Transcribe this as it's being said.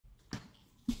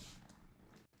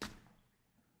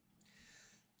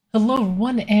Hello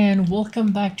everyone and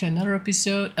welcome back to another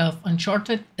episode of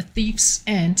Uncharted A Thief's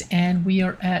End, and we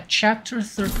are at chapter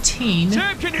 13,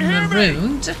 Sam, can you hear me?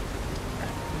 Marooned. Let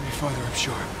me farther up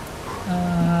shore.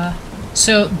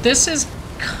 So this is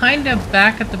kind of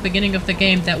back at the beginning of the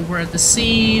game that we're at the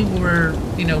sea, we're,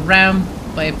 rammed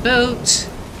by a boat.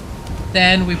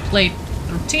 Then we played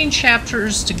 13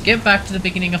 chapters to get back to the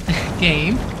beginning of the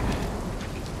game.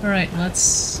 Alright, let's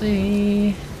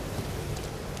see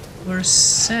where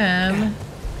Sam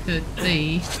could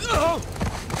be. Oh,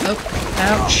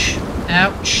 ouch.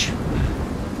 Ouch.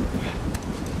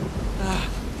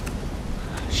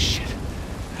 Shit.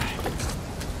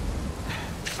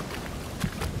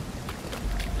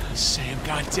 Sam,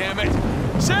 goddammit!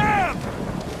 Sam!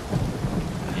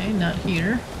 Okay, not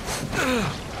here.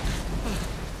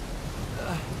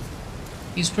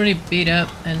 He's pretty beat up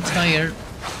and tired.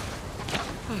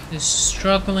 He's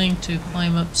struggling to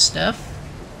climb up stuff.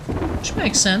 Which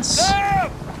makes sense.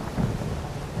 Sam!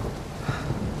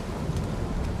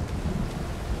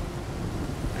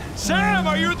 Sam,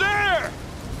 are you there?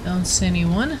 Don't see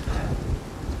anyone.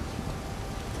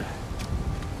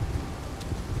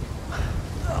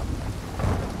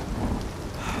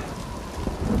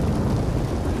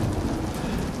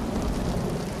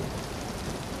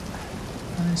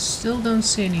 I still don't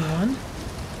see anyone.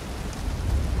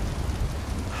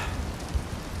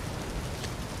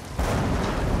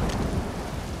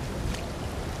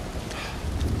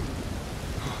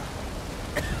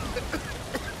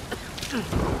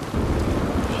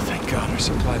 Oh, thank God, our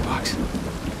supply box.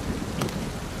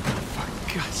 Fuck,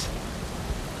 guts.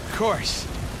 Of course.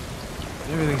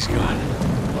 Everything's gone.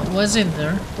 What was in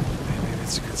there? Maybe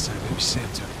that's a good sign. Maybe Sam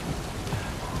took it.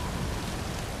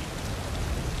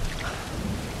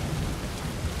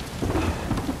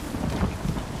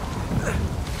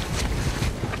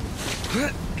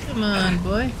 Come on,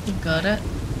 boy. You got it.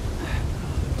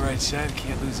 The bright side,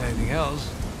 can't lose anything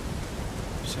else.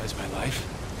 Besides my life.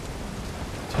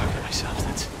 I'm talking to myself,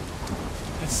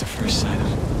 that's the first sign of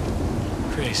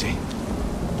crazy.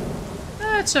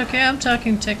 That's okay. I'm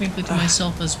talking technically to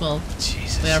myself as well.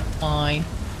 Jesus. We're fine.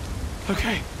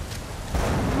 Okay.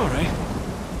 I'm alright.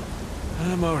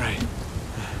 I'm alright.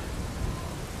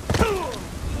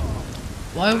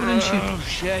 Why wouldn't you Oh,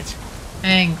 shit.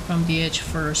 hang from the edge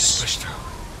first? Push through.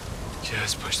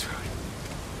 Just push through it.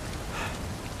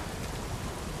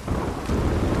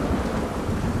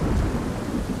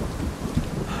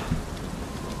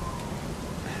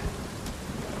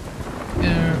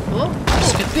 Careful.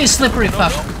 This could be slippery,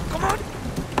 fuck. Come on.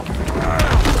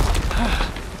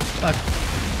 Fuck.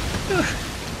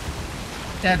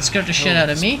 Whew. That scared the shit out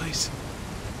of me.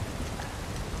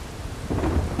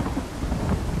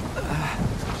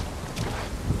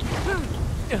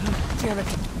 Damn it.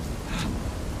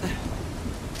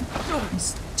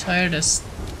 He's tired as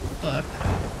fuck.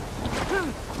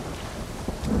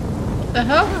 The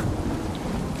hell?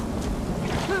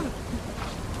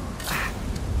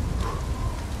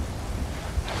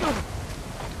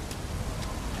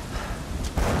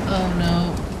 Oh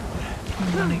no.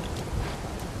 I'm running.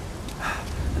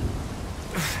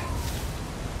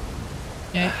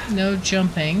 Okay, no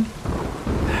jumping.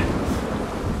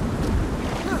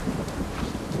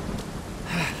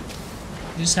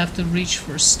 You just have to reach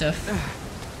for stuff.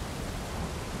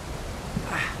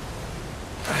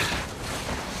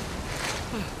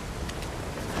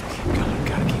 Keep going,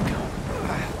 gotta keep going.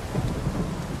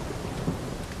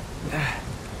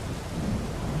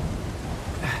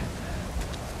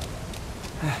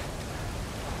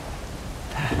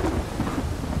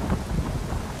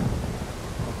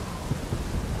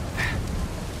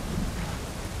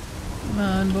 Come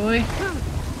on, boy.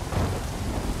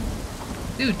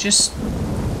 Dude, just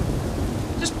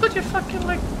put your fucking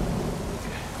leg.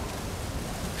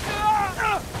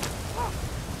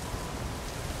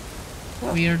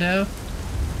 Weirdo.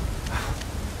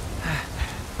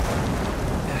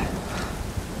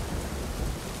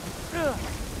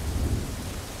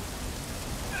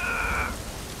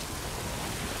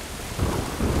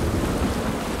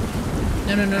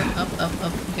 No,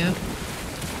 up, you go.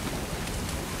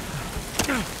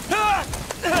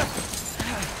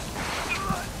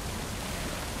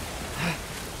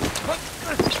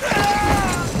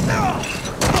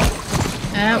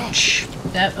 Ouch,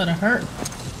 that would have hurt.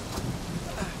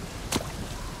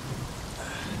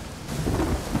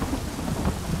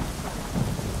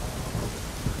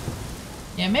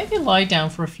 Yeah, maybe lie down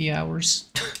for a few hours.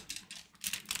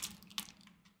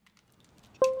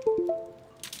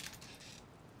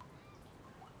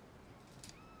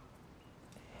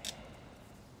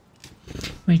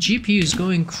 My GPU is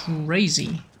going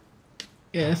crazy.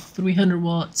 Yeah, 300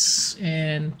 watts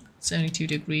and 72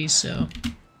 degrees, so...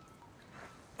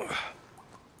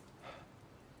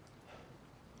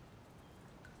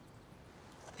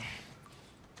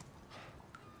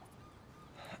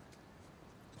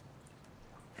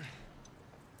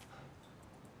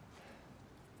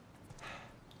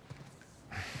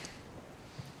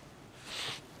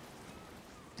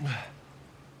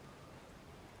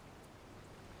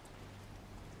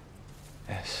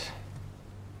 S.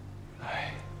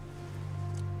 I.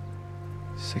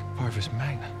 Sic Parvis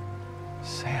Magna.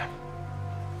 Sam.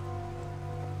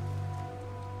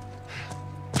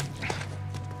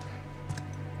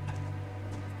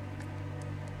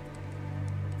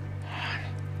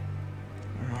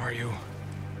 Where are you?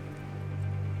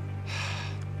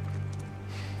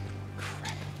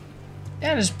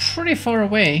 That is pretty far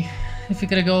away, if you're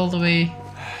gonna go all the way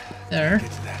there.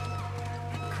 Get to that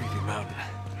creepy mountain.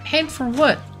 And for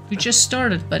what? We just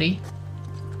started, buddy.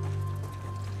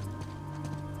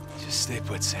 Just stay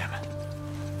put, Sam.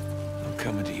 I'm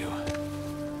coming to you.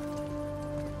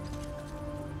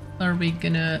 Are we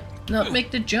gonna not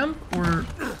make the jump, or...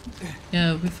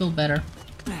 Yeah, we feel better.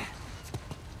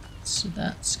 So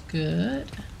that's good.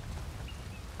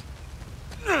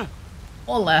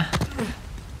 Hola.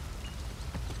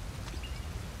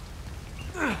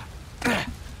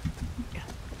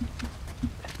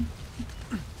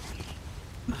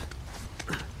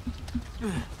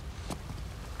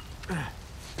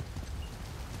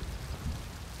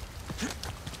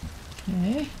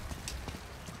 Okay.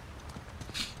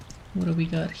 What do we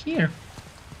got here?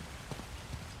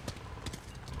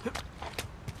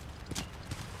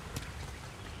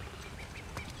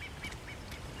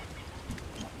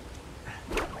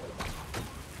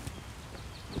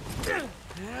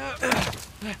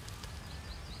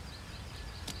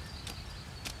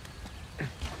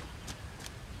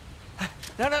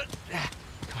 No, no.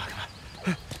 Come on, come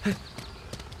on.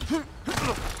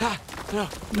 No,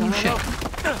 no, no, Shit.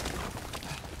 no.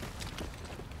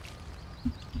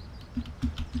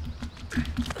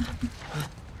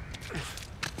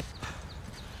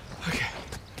 Okay.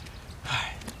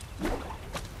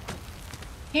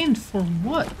 And for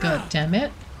what, god damn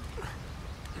it?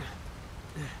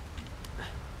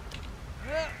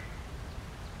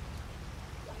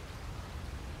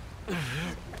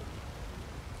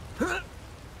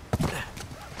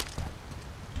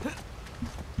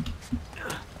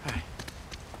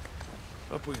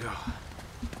 Up we go.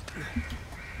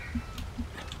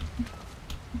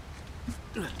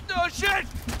 Oh shit!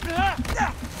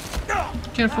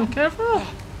 Careful, careful!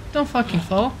 Don't fucking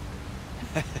fall.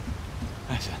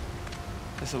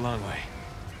 That's a long way.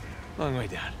 Long way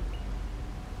down.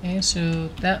 Okay, so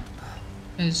that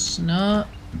is not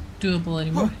doable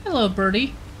anymore. Hello,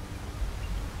 birdie.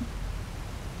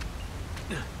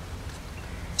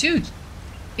 Dude,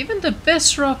 even the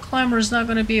best rock climber is not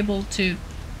gonna be able to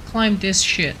climb this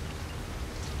shit.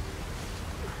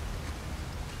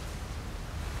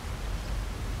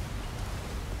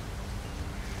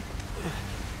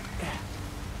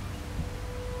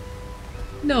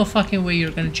 No fucking way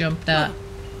you're gonna jump that.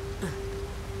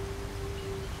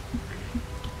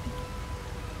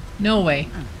 No way.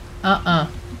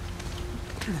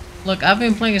 Look, I've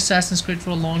been playing Assassin's Creed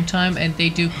for a long time and they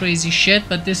do crazy shit,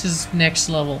 but this is next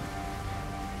level.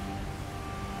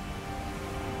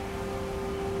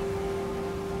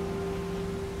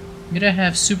 I'm gonna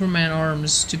have Superman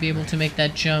arms to be able to make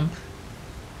that jump.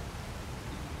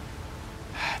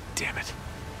 Damn it.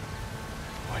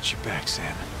 Watch your back,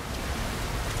 Sam.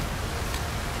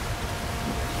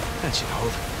 That should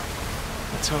hold.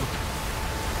 Let's hope.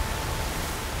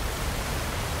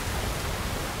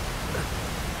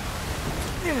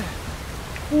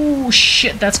 Oh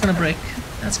shit, that's gonna break.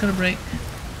 That's gonna break.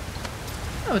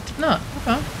 No, it did not.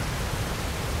 Okay.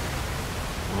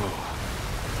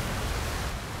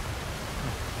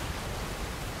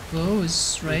 Whoa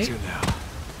is right. Me too now.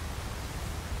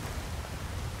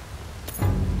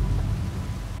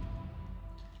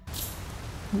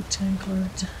 Wu-Tang card.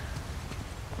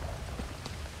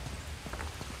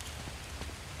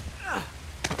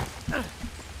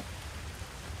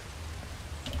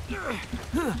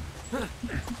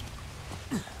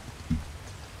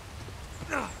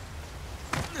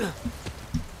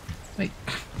 Wait.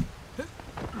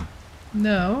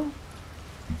 No.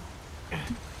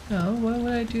 No, why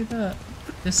would I do that?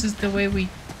 This is the way we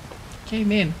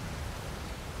came in.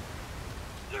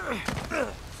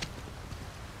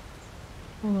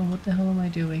 Hold on, what the hell am I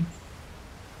doing?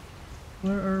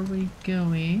 Where are we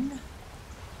going?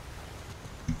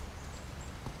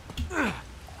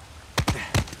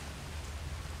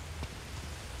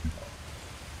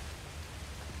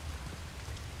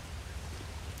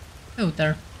 Oh,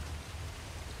 there.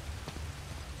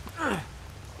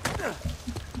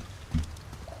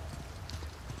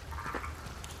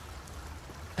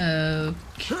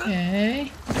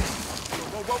 Okay.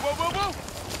 Whoa, whoa, whoa, whoa, whoa!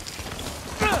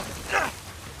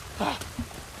 Oh,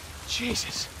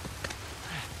 Jesus.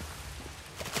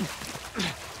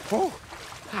 Whoa.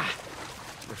 Ah,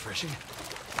 refreshing.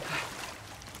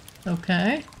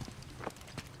 Okay.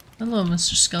 Hello,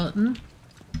 Mr. Skeleton.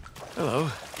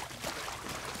 Hello.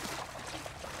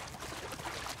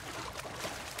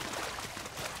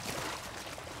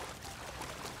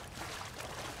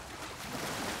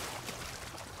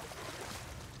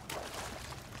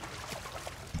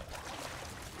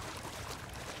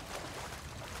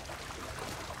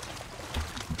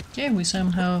 Okay, we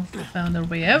somehow found our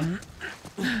way out.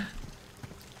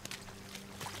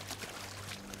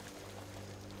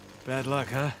 Bad luck,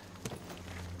 huh?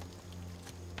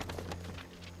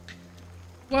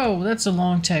 Whoa, that's a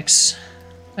long text.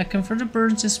 I confronted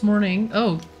Burns this morning.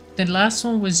 Oh, the last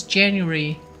one was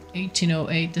January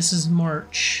 1808. This is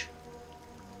March.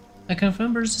 I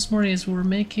confronted Burns this morning as we were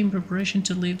making preparation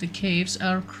to leave the caves.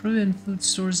 Our crew and food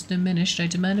stores diminished. I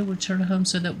demanded we return home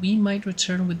so that we might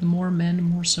return with more men and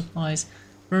more supplies.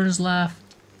 Burns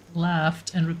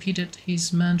laughed and repeated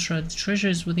his mantra, the treasure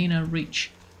is within our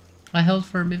reach. I held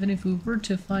firm. Even if we were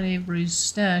to find Avery's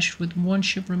stash with one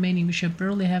ship remaining, we should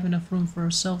barely have enough room for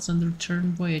ourselves on the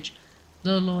return voyage,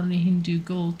 let alone any Hindu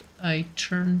gold. I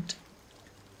turned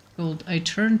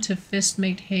to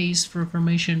Fistmate Hayes for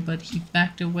information, but he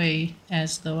backed away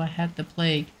as though I had the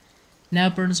plague. Now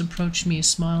Burns approached me, a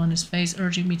smile on his face,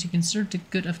 urging me to consider the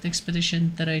good of the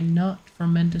expedition, that I not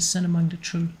foment dissent among the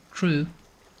crew.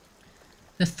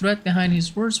 The threat behind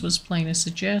his words was plain. I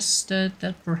suggested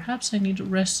that perhaps I need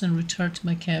rest and retire to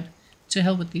my cab. To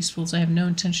hell with these fools. I have no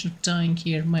intention of dying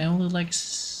here. My only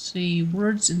legacy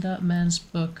words in that man's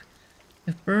book.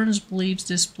 If Burns believes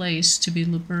this place to be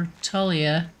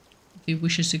Libertalia, if he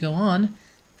wishes to go on,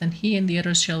 then he and the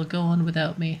others shall go on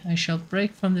without me. I shall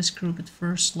break from this group at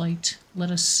first light.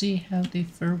 Let us see how they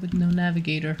fare with no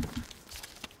navigator.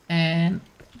 And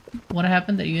what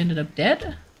happened that you ended up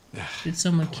dead? Did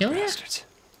someone kill you? Bastards.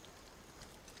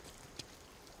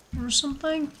 Or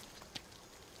something?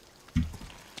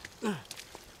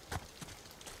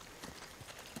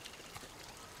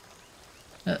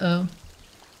 Uh-oh.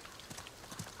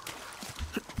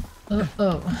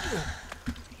 Uh-oh.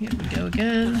 Here we go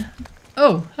again.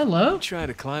 Oh, hello. You trying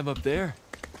to climb up there?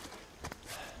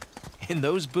 In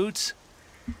those boots?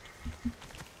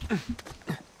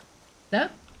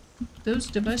 Those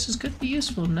devices could be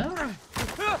useful, no?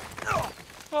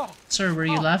 Sorry, were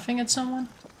you laughing at someone?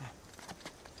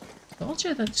 Told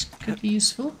you that could be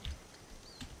useful.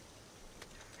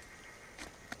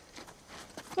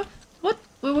 What?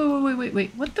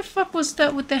 Wait. What the fuck was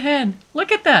that with the hand?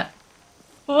 Look at that!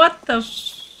 What the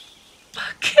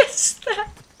fuck is that?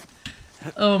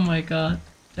 Oh my god.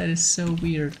 That is so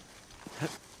weird.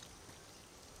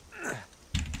 Oh,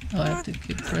 I have to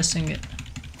keep pressing it.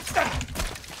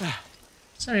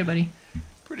 Sorry, buddy.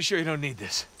 Pretty sure you don't need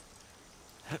this.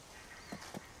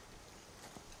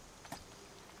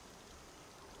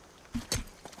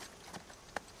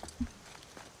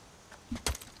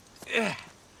 Yeah,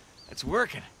 it's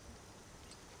working.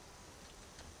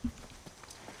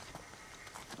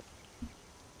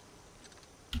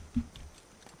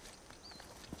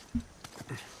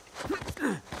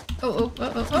 Whoa,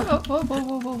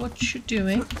 what you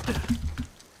doing?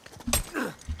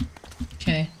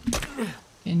 Okay.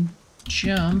 And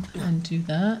jump and do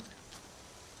that.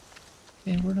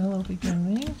 Okay, where the hell are we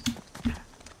going?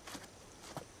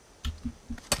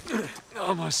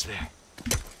 Almost there.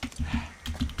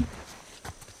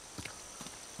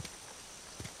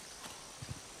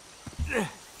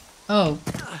 Oh.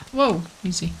 Whoa,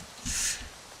 easy.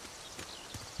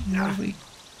 There we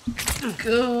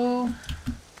go.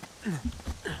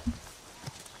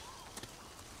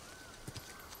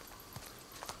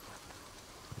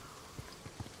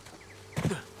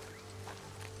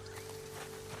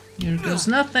 Here goes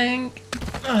nothing.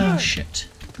 Oh, shit.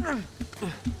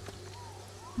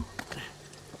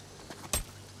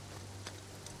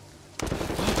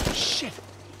 Shit!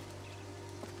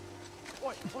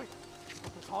 Oi!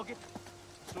 The target?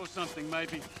 Saw something,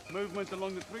 maybe. Movement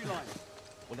along the tree line.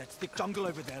 Well, that's thick jungle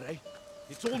over there, eh?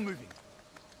 It's all moving.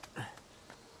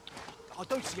 I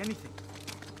don't see anything.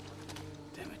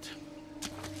 Damn it.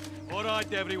 All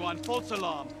right, everyone. False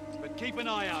alarm. But keep an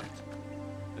eye out.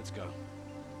 Let's go.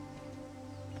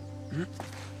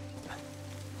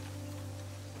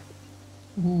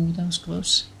 Ooh, that was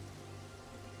close.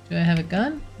 Do I have a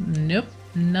gun? Nope,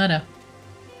 nada.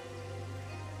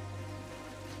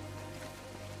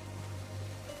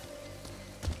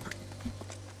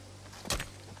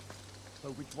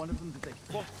 One of them that they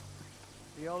spot.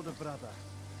 The older brother.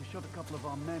 He shot a couple of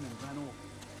our men and ran off.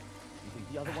 You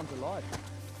think the other one's alive?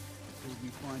 Until we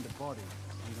find a body,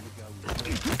 I'm gonna go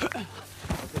with her.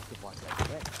 I'll just divide that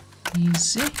back.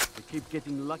 Easy. We keep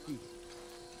getting lucky.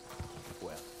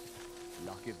 Well,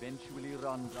 luck eventually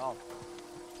runs out.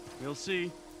 We'll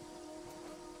see.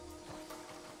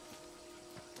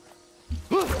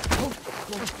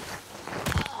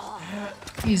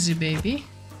 Easy, baby.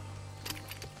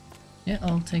 Yeah,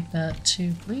 I'll take that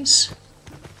too, please.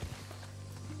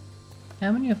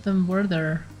 How many of them were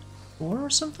there? 4 or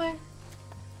something?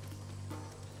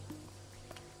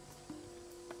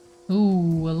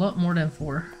 Ooh, a lot more than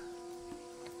 4.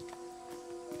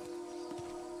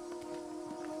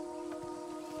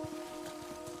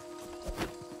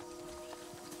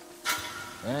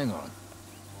 Hang on.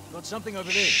 Got something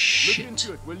over there. Shit. Look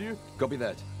into it, will you? Copy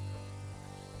that.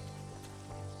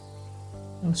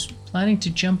 I was planning to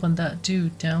jump on that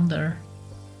dude down there.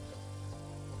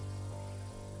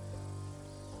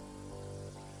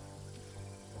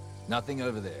 Nothing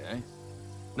over there, eh?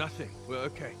 Nothing. We're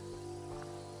okay.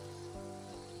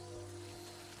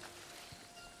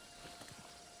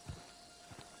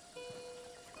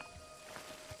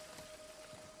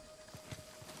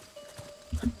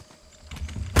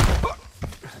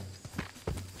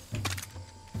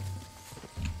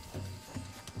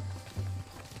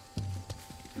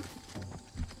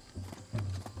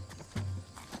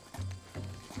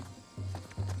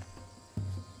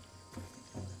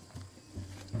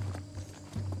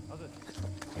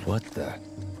 What the?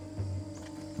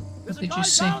 There's What did a guy you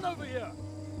say? down over here.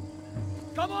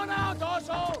 Come on out,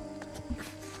 asshole!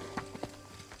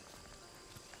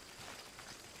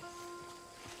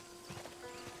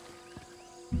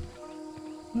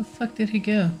 Where the fuck did he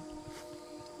go?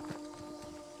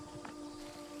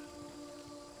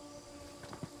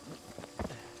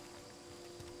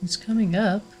 He's coming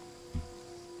up.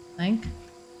 I think.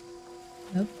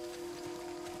 Nope.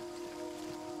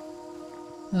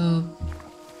 Oh.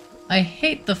 I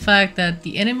hate the fact that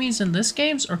the enemies in this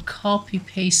games are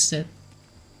copy-pasted.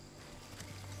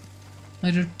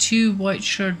 Like there are 2 white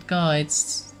shirt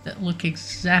guys that look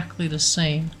exactly the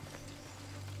same.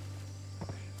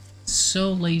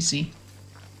 So lazy.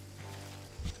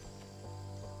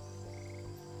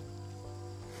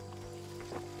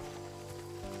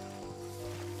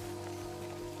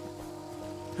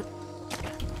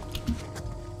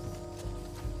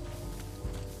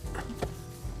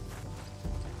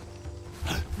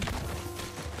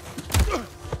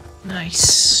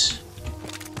 Nice.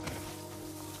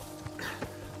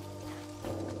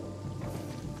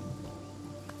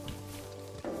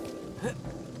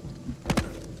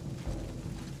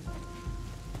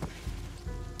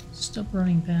 Stop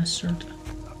running, bastard.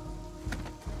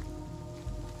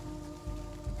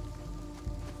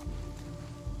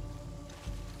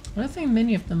 I don't think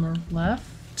many of them are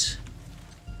left.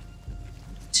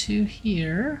 2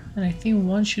 here, and I think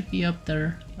 1 should be up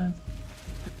there.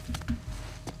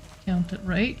 Count it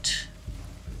right.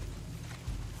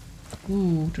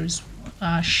 Ooh, there's...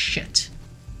 ah, shit.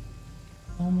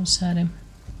 Almost had him.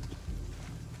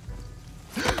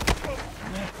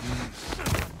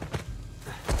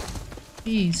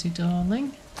 Easy,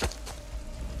 darling.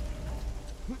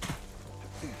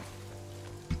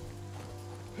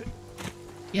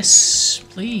 Yes,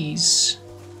 please.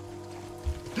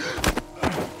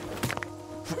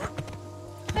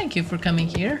 Thank you for coming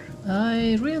here.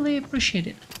 I really appreciate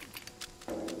it.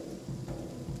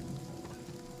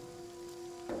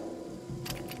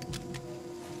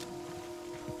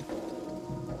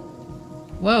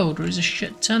 Whoa, there's a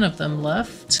shit ton of them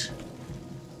left.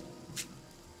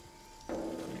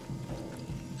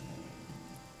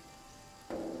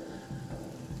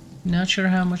 Not sure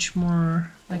how much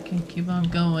more I can keep on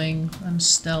going on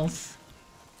stealth.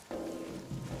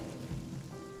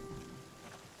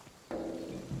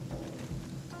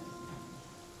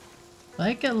 If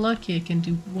I get lucky, I can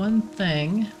do one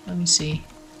thing. Let me see.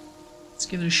 Let's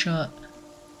give it a shot.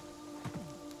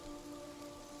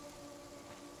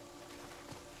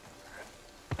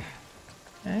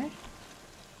 Okay.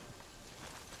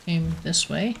 Aim this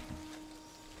way.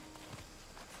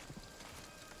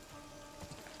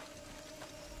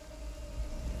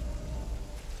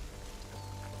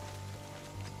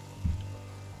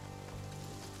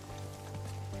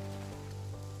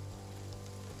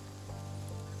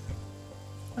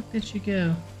 Where did you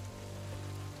go?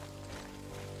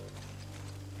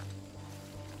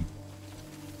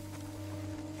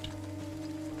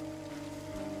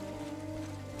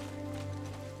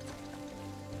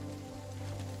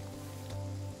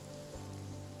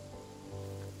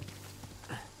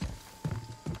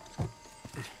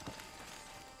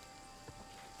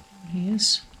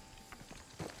 please.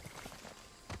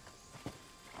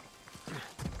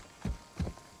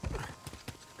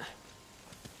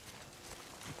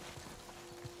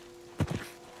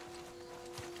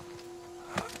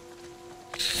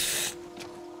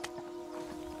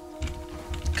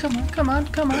 Come on, come on,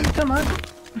 come on, come on.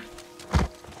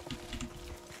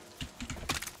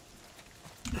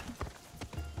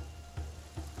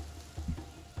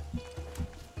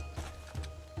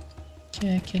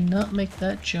 Okay, I cannot make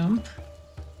that jump.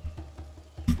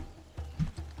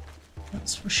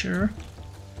 That's for sure.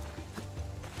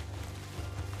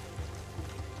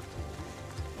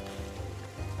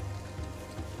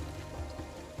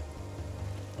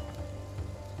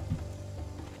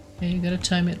 Okay, you gotta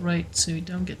time it right so you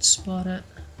don't get spotted.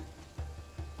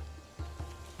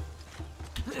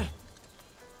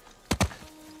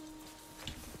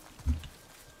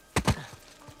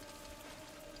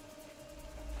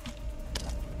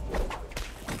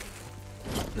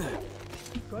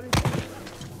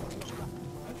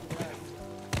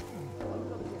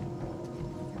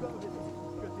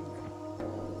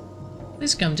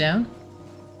 Please come down.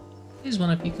 Please, one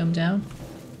of you come down.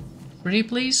 Pretty,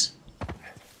 please?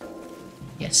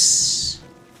 Yes.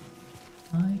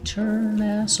 My turn,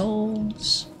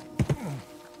 assholes.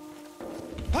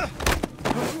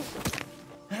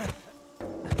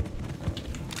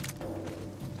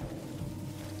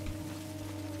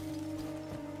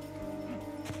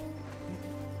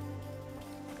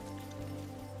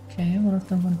 Okay, one of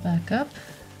them went back up.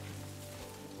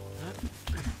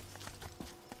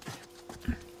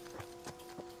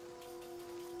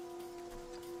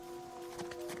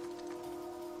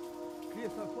 Clear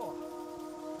so far.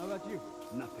 How about you?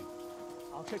 Nothing.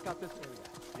 I'll check out this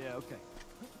area. Yeah, okay.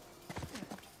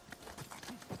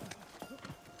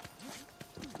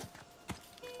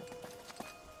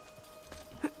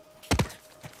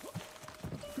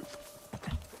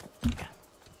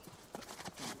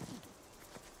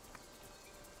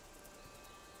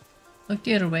 Look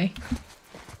the other way.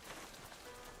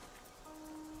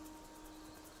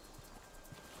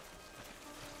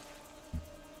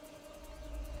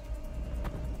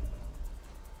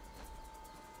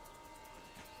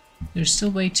 There's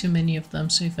still way too many of them,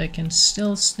 so if I can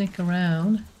still sneak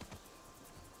around,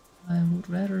 I would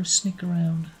rather sneak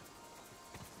around.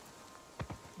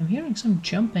 I'm hearing some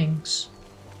jumpings.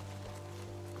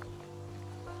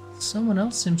 Someone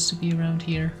else seems to be around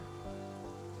here.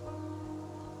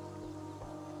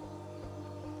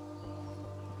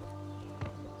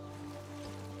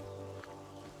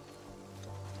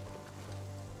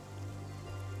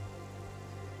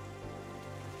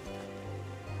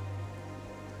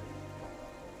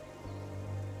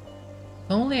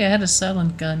 If only I had a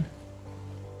silent gun.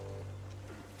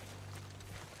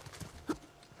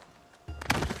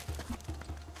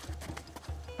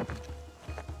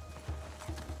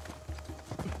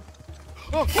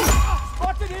 Oh,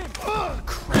 spotted him!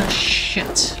 Ah,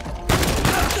 shit.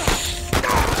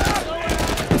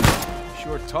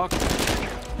 Short talk.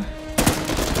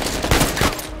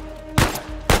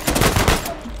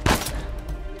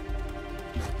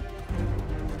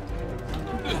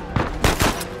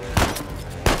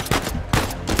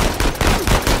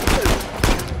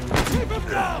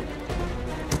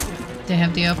 They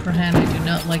have the upper hand. I do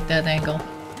not like that angle.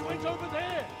 He went over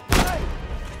there.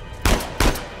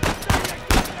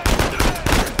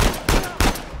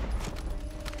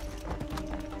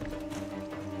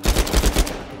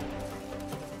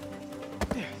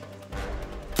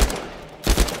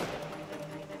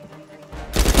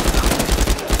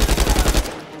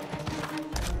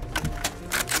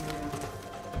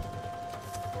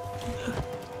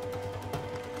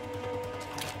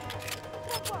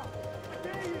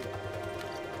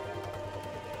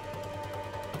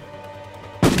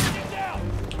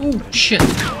 Oh shit.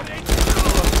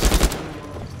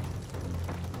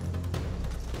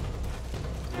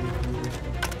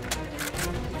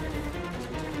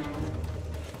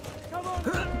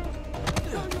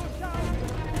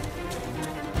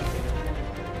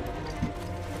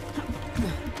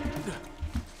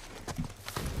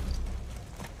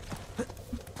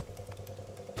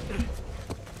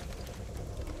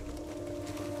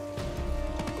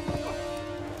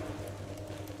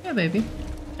 Yeah, baby.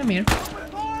 Come here.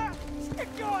 Stick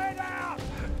your head out!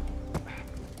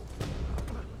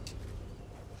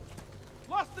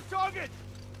 Lost the target!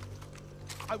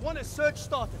 I want a search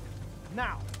started.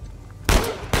 Now!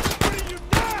 Putting you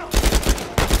down!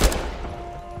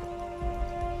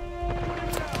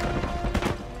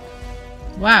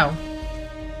 Wow.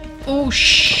 Oh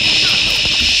shit.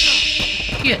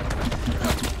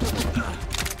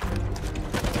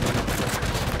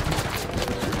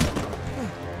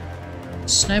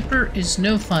 Sniper is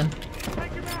no fun.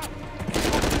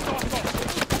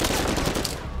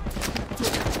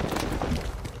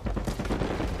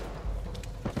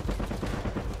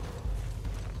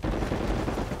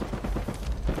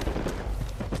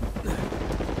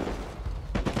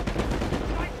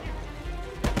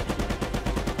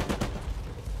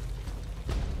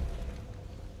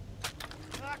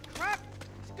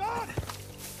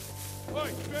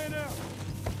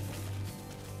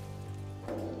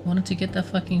 Wanted to get that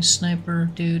fucking sniper,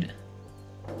 dude.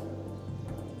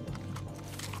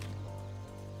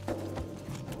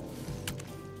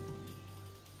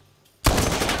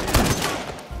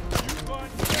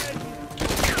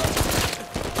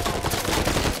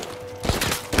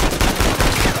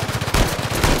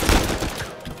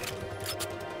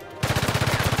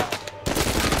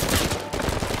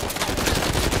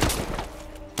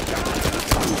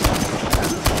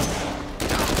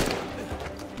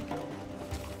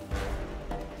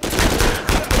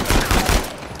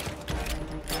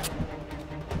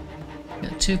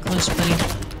 Too close, buddy.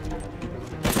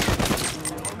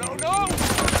 No, no!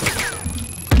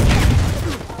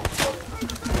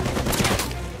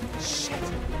 Shit.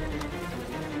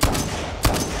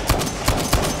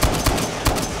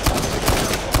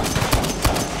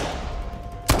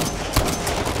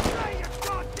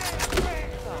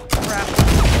 Crap.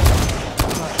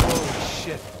 Holy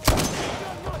shit.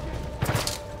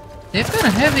 They've got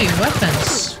heavy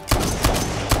weapons.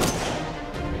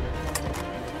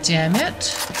 Damn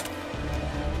it.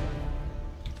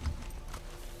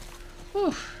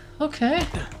 Whew, okay.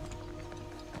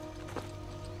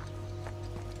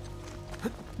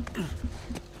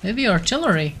 Heavy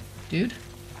artillery, dude.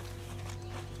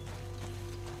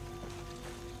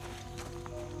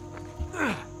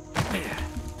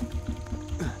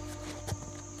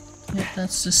 Yep,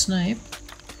 that's the snipe.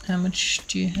 How much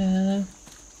do you have?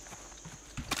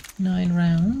 9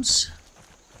 rounds.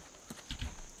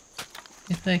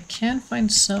 If I can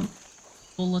find some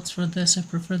bullets for this, I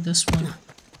prefer this one.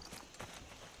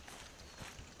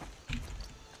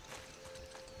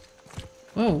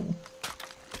 Whoa.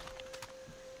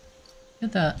 Look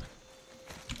at that.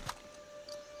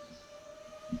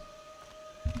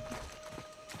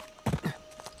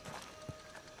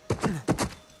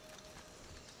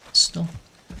 Still.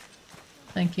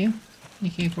 Thank you.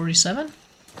 AK-47.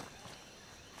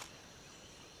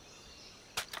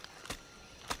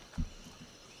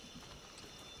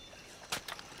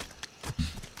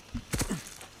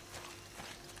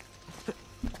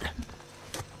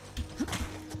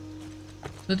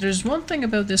 But there's one thing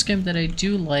about this game that I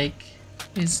do like,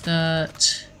 is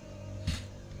that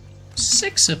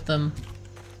 6 of them.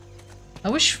 I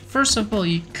wish, first of all,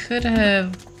 you could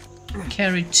have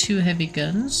carried 2 heavy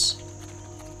guns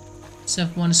instead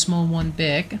of 1 small, 1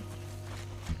 big.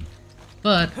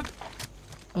 But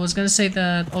I was gonna say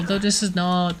that although this is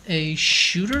not a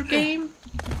shooter game,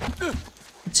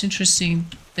 it's interesting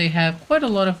they have quite a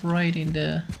lot of variety in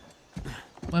the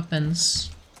weapons.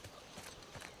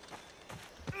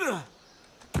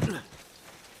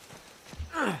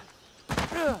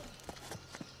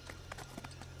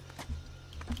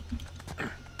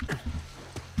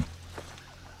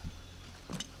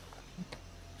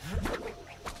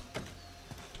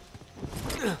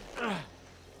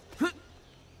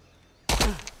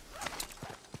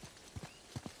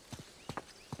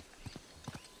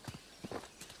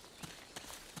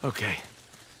 Okay,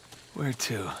 where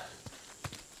to?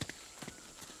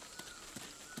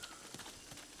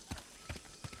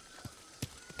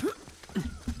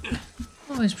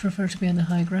 Always prefer to be on the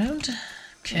high ground.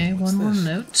 Okay, What's one more this?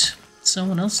 note.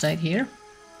 Someone else died here.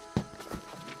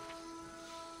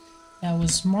 That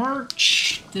was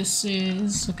March. This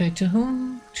is... okay, to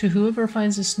whoever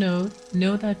finds this note,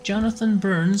 know that Jonathan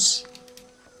Burns,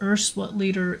 erstwhile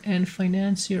leader and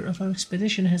financier of our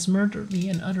expedition, has murdered me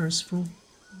and others for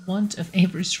want of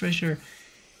Avery's treasure.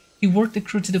 He worked the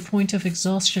crew to the point of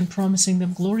exhaustion, promising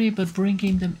them glory but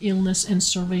bringing them illness and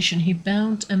starvation. He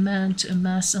bound a man to a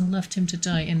mast and left him to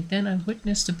die, and then I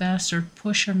witnessed the bastard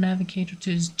push our navigator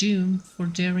to his doom for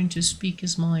daring to speak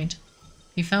his mind.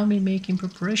 He found me making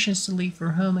preparations to leave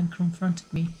for home and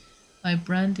confronted me. I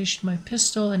brandished my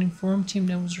pistol and informed him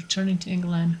that I was returning to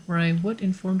England, where I would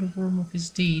inform the world of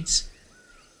his deeds.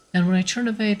 And when I turned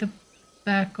away, the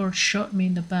back guard shot me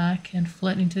in the back and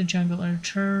fled into the jungle. I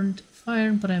returned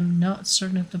fire, but I'm not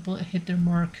certain if the bullet hit their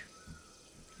mark.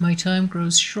 My time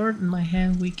grows short and my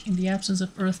hand weak. In the absence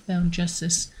of earthbound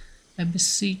justice, I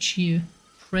beseech you,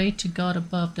 pray to God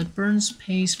above that Burns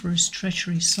pays for his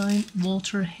treachery. Signed,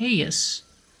 Walter Hayes,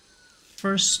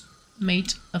 first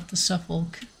mate of the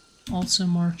Suffolk. Also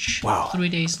March. Wow, 3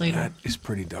 days later. that is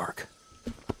pretty dark.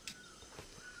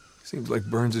 Seems like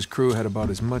Burns' crew had about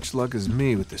as much luck as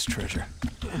me with this treasure.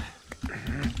 Are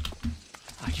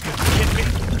you gonna get me?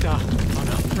 No. Oh,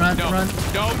 no. Run, No. run.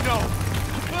 No, no.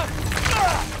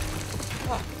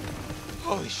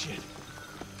 Holy shit.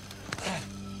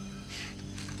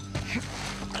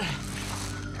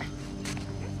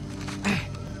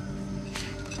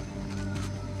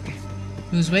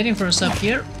 Who's waiting for us up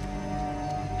here?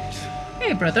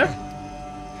 Hey, brother.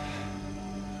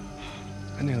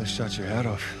 I nearly shot your head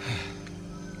off.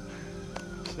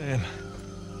 Sam,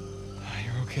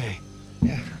 you're okay.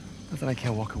 Yeah, nothing I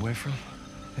can't walk away from.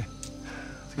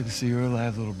 It's good to see you're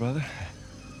alive, little brother.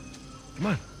 Come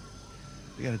on.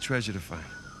 We got a treasure to find.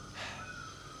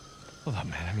 Hold up,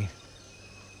 man. I mean,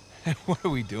 what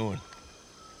are we doing?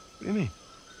 What do you mean?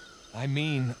 I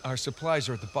mean, our supplies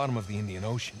are at the bottom of the Indian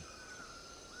Ocean.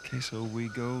 Okay, so we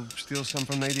go steal some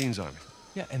from Nadine's army.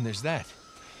 Yeah, and there's that.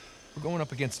 We're going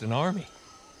up against an army.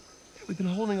 Yeah, we've been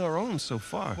holding our own so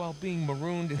far. While being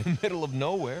marooned in the middle of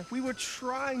nowhere. We were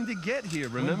trying to get here,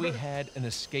 remember? When we had an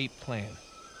escape plan.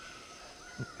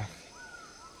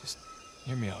 Just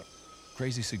hear me out.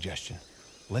 Crazy suggestion.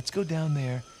 Let's go down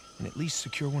there and at least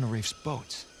secure one of Rafe's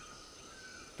boats.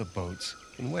 The boats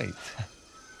can wait.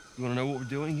 You want to know what we're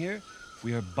doing here?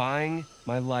 We are buying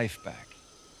my life back.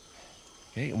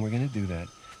 Okay, and we're gonna do that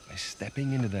by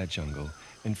stepping into that jungle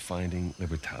and finding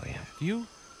Libertalia. Have you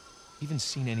even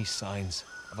seen any signs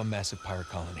of a massive pirate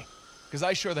colony? Because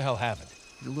I sure the hell haven't.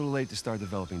 It's a little late to start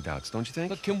developing doubts, don't you think?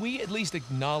 Look, can we at least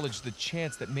acknowledge the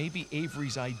chance that maybe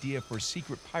Avery's idea for a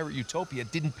secret pirate utopia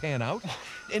didn't pan out?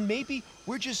 And maybe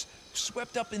we're just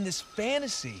swept up in this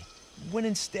fantasy, when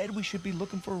instead we should be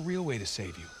looking for a real way to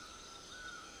save you.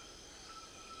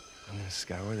 I'm gonna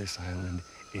scour this island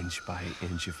inch by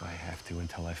inch if I have to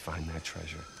until I find that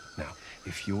treasure. Now,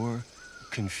 if you're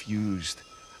confused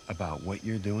about what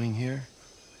you're doing here,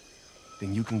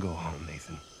 then you can go home,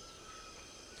 Nathan.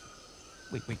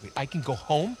 Wait. I can go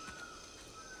home?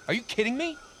 Are you kidding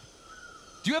me?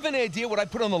 Do you have any idea what I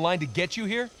put on the line to get you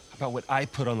here? About what I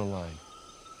put on the line,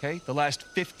 okay? The last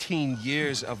 15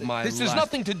 years of my life. This has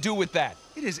nothing to do with that.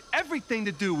 It has everything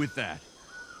to do with that.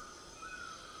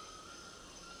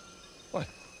 What?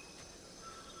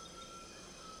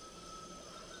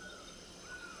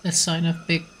 A sign of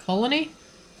big colony?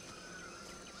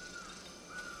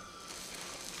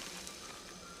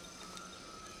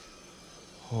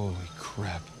 Holy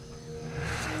crap.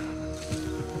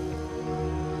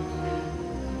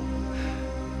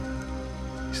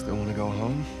 You still want to go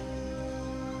home?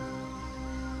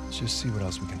 Let's just see what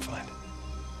else we can find.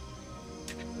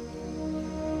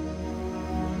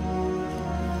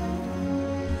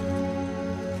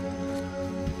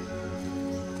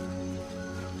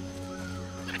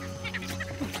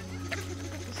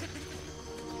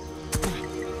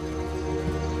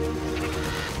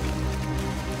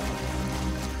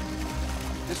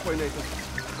 This way,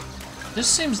 Nathan. This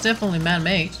seems definitely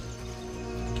man-made.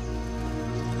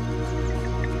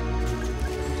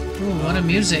 Ooh, what a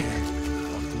music.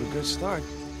 Off to a good start.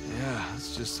 Yeah,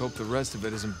 let's just hope the rest of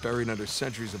it isn't buried under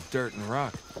centuries of dirt and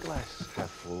rock. Glass half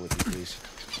full with you, please.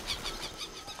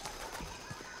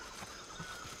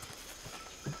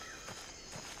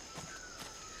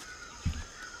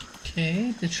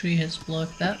 Okay, the tree has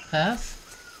blocked that path.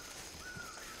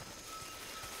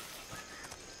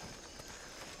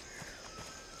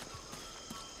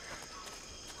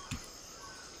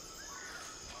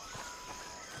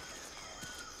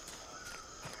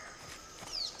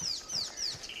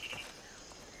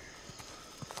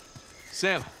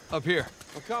 Sam, up here.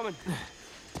 I'm coming.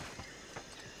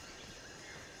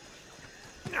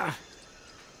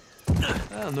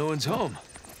 Well, no one's home.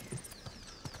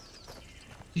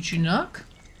 Did you knock?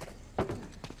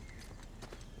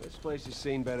 This place has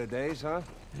seen better days, huh?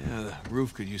 Yeah, the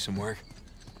roof could use some work.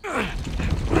 Yeah,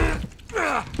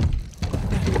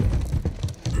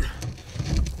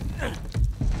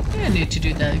 I need to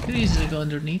do that. I could easily go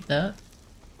underneath that.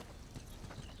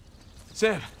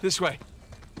 Sam, this way.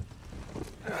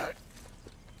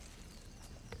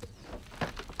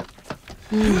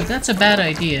 Ooh, that's a bad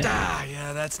idea.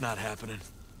 Yeah, that's not happening.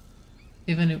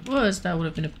 Even if it was, that would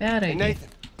have been a bad Hey, idea. Nathan.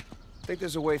 I think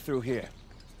there's a way through here.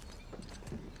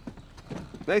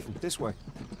 Nathan, this way.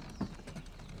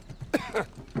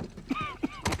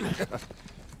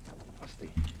 Rusty.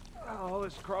 All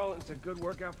this crawling's a good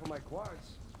workout for my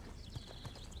quads.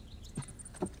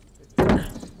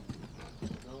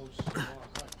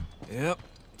 Yep,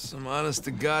 some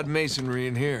honest-to-God masonry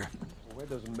in here. Where'd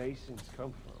those masons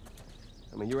come from?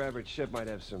 I mean, your average ship might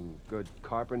have some good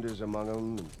carpenters among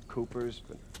them, and coopers,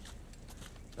 but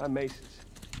not masons.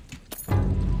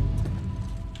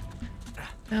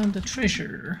 Found the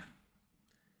treasure.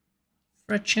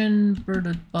 Stretchin'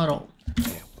 birded bottle.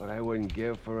 Yeah, what I wouldn't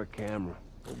give for a camera.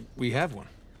 We have one.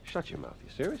 Shut your mouth.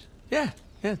 You serious? Yeah.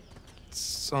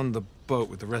 It's on the boat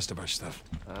with the rest of our stuff.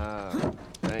 Ah,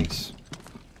 thanks.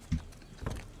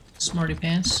 Smarty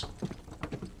pants.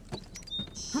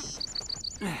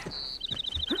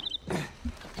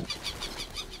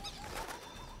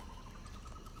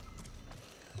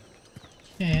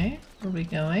 Okay, where are we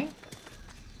going?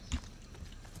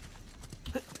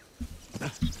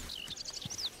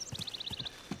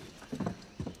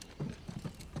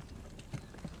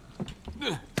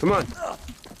 Come on.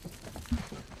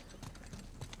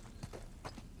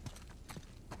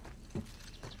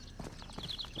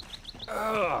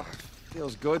 Oh,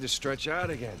 feels good to stretch out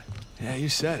again. Yeah, you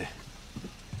said it.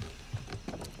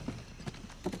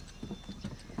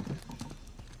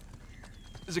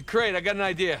 There's a crate. I got an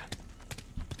idea.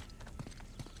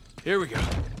 Here we go.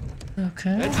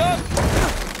 Okay. Heads up!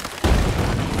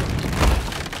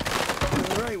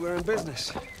 All right, we're in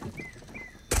business.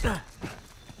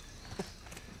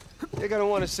 You're gonna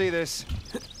want to see this.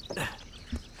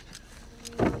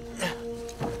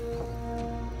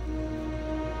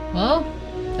 Well,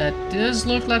 that does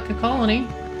look like a colony.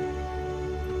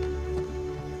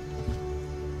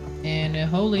 And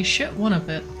holy shit, one of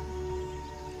it.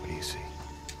 What do you see?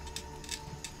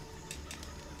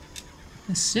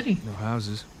 A city. No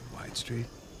houses. Wide street.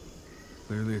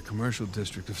 Clearly a commercial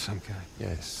district of some kind.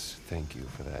 Yes, thank you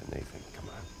for that, Nathan. Come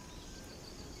on.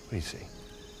 What do you see?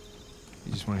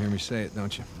 You just want to hear me say it,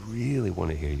 don't you? Really want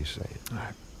to hear you say it. All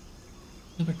right.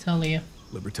 Libertalia.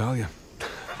 Libertalia.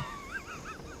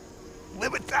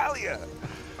 Libertalia!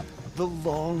 The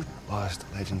long-lost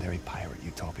legendary pirate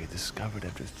utopia discovered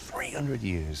after 300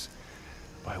 years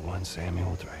by one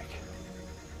Samuel Drake.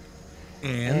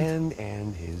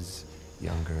 And his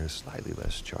younger, slightly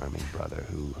less charming brother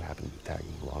who happened to be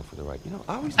tagging along for the ride. You know,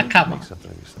 I always think you make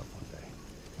something of yourself one day.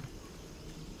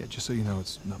 Yeah, just so you know,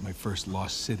 it's not my first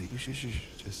lost city. You should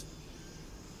just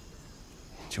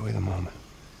enjoy the moment.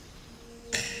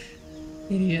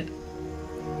 Idiot.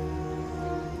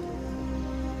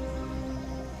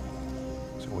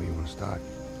 So where you want to start?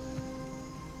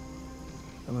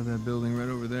 How about that building right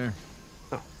over there?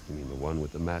 Oh, you mean the one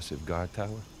with the massive guard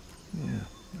tower? Yeah,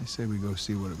 I say we go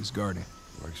see what it was guarding.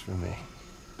 Works for me.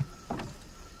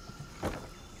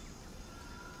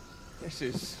 This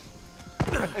is...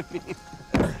 I mean...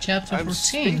 Chapter I'm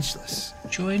 14. speechless.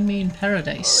 Join me in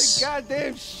paradise. Holy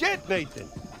goddamn shit, Nathan!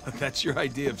 That's your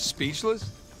idea of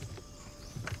speechless?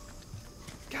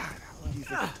 God, how long do you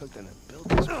think it took them to build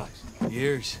this place?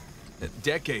 Years.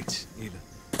 Decades, even.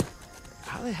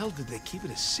 How the hell did they keep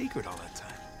it a secret all that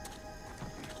time?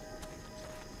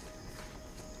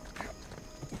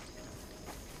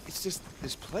 It's just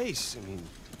this place. I mean,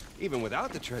 even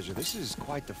without the treasure, this is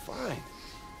quite the find.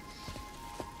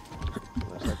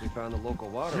 Looks like we found the local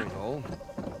watering hole.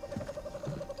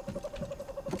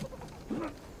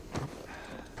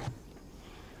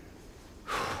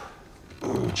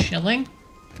 Chilling.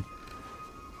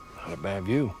 Not a bad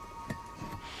view.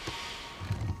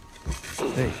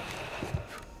 Hey.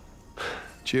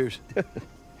 Cheers. Yeah,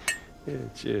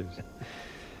 cheers.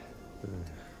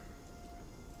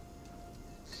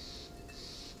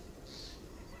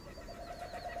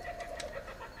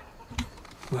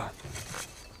 Well,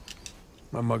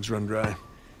 my mug's run dry.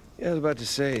 Yeah, I was about to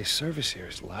say, service here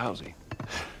is lousy.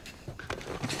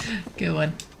 Good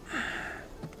one.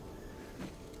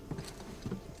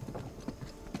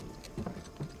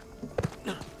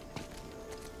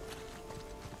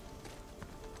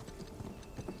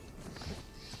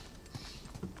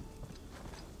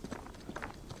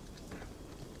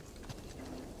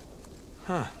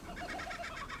 Huh.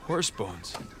 Horse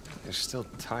bones. They're still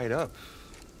tied up.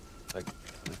 Like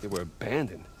they were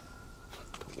abandoned.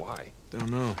 But why? Don't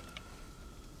know.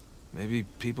 Maybe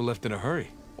people left in a hurry.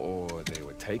 Or they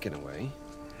were taken away.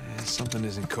 Something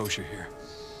isn't kosher here.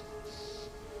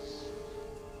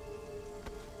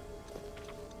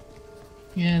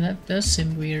 Yeah, that does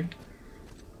seem weird.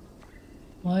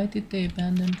 Why did they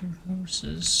abandon their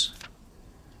horses?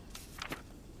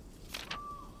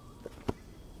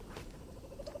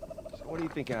 So what do you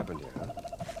think happened here, huh?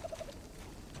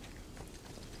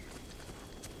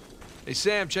 Hey,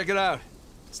 Sam, check it out.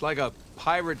 It's like a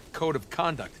pirate code of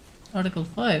conduct. Article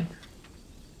 5.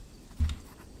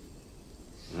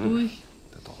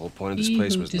 That the whole point of this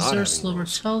place was not having deserts rules.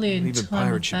 Libertalia in Even time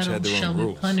pirate of ships battle had their own shall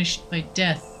rules. be punished by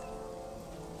death.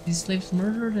 These slaves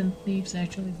murdered and thieves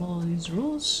actually follow these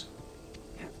rules?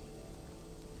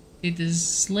 Did the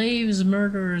slaves,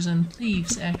 murderers, and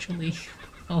thieves actually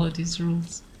follow these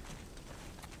rules?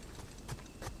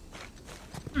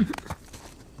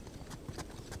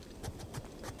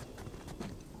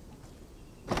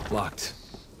 Locked,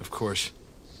 of course.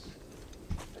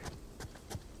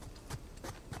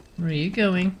 Where are you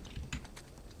going?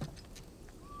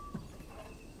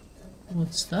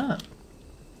 What's that?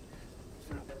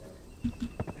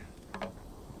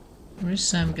 Where's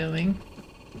Sam going?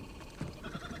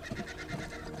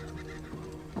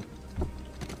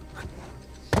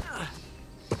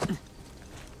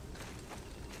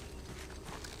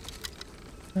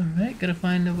 Alright, gotta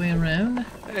find a way around.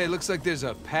 Hey, looks like there's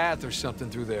a path or something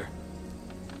through there.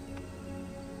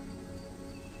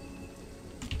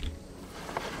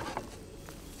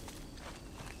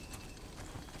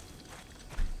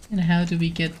 And how do we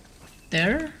get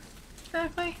there?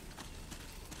 Exactly?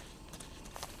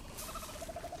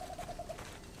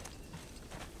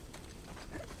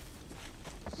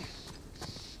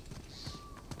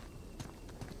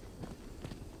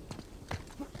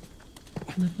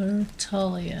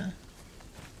 Libertalia.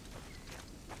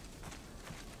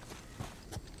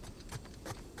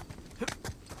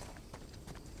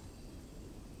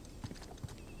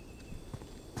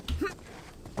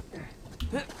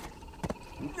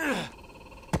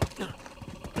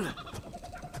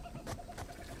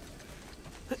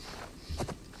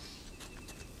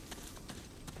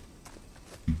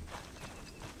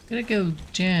 Gotta go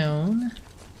down.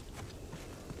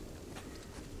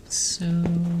 So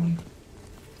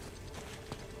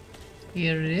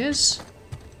here it is.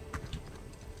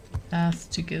 Path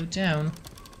to go down.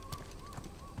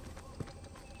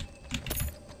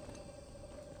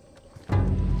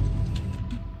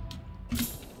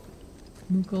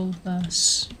 Mughal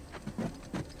bus.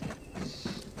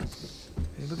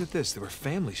 Hey, look at this. There were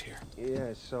families here.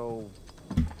 Yeah, so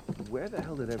where the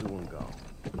hell did everyone go?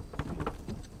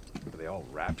 Were they all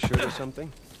raptured or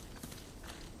something?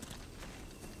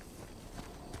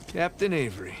 Captain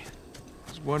Avery. I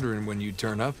was wondering when you'd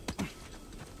turn up.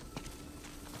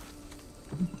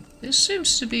 This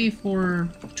seems to be for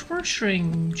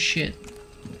torturing shit.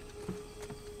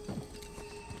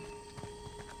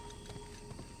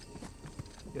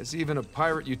 Guess even a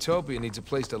pirate utopia needs a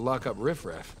place to lock up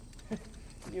riffraff.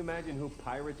 Can you imagine who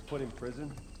pirates put in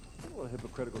prison? A little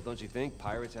hypocritical, don't you think?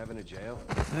 Pirates having a jail?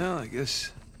 Well, I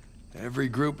guess every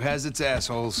group has its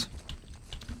assholes.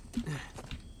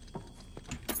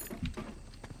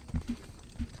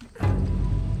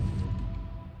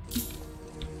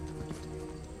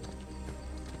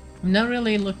 I'm not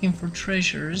really looking for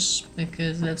treasures,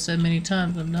 because I've said many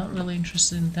times I'm not really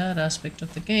interested in that aspect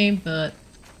of the game, but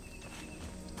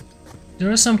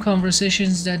there are some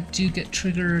conversations that do get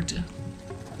triggered.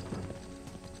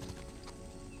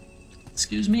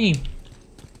 Excuse me.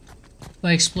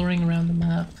 By exploring around the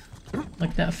map.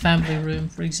 Like that family room,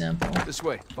 for example. This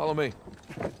way, follow me.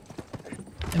 I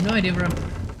have no idea where I'm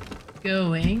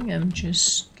going, I'm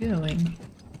just going.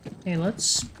 Hey,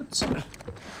 let's put some...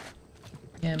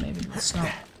 Yeah, maybe let's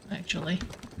not, actually.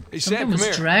 Hey, Something Sam, come was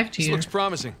here. dragged This here. looks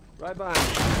promising. Right behind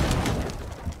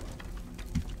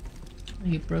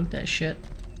You broke that shit.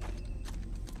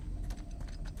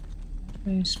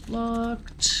 Face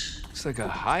blocked. Looks like a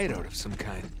hideout of some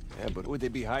kind. you. Yeah, but who would they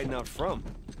be hiding out from?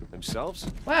 Themselves?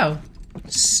 Wow.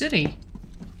 City. Look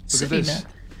City at this.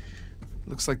 map.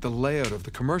 Looks like the layout of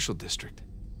the commercial district.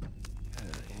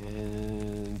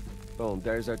 And boom,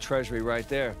 there's our treasury right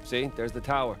there. See? There's the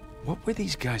tower. What were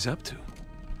these guys up to?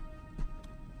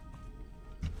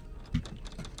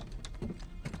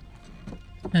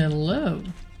 Hello.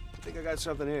 I think I got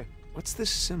something here. What's this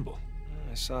symbol?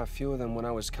 I saw a few of them when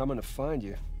I was coming to find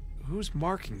you. Who's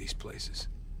marking these places?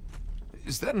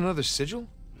 Is that another sigil?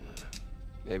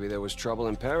 Maybe there was trouble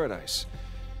in paradise.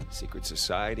 Secret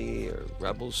society or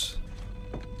rebels.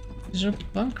 These are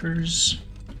bunkers.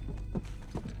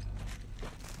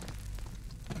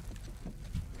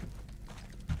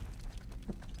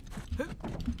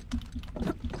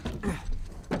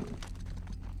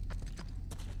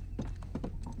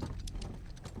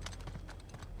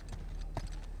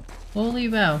 Holy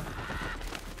wow.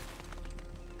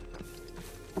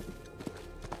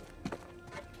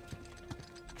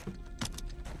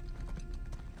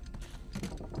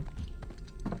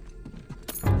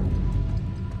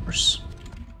 Worse.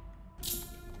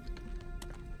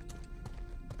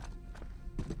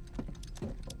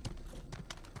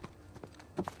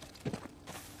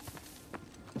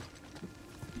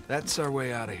 That's our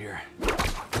way out of here.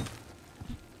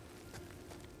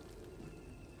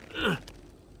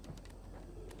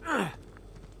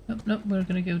 Nope, nope, we're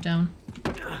gonna go down.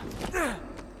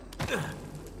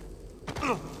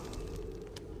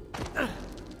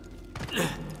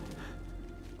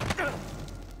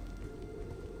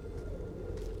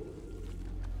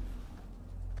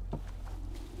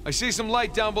 I see some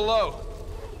light down below.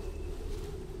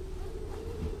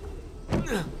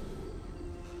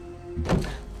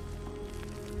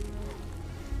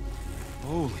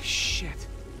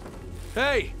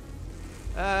 Hey!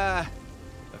 I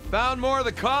found more of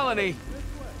the colony.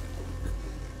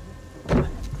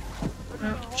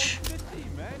 Ouch.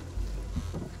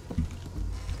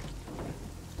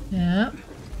 Yeah.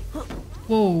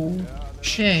 Whoa.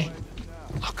 Okay.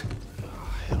 Look.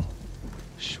 Oh, hell.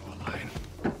 Shoreline.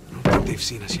 I don't think they've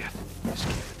seen us yet. Just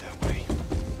keep it that way.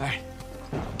 All right.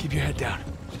 Keep your head down.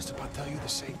 Just about to tell you the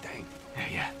same thing.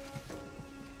 Yeah.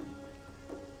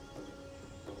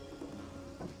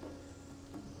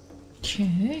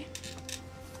 Okay.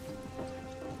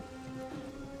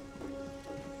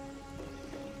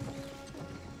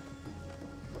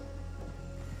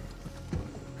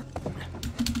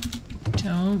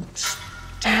 Don't.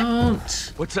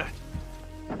 What's that?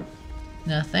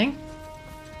 Nothing.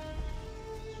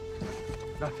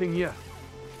 Nothing here.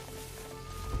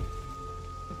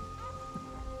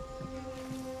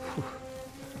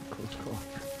 Close call.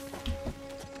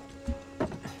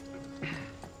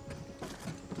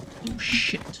 Oh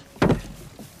shit.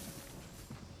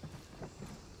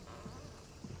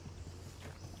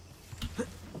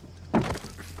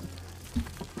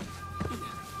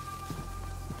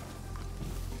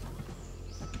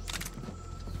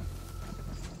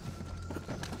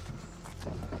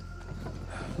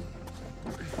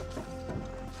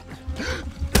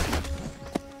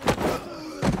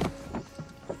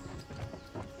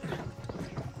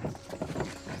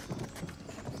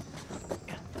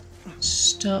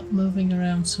 Stop moving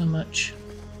around so much.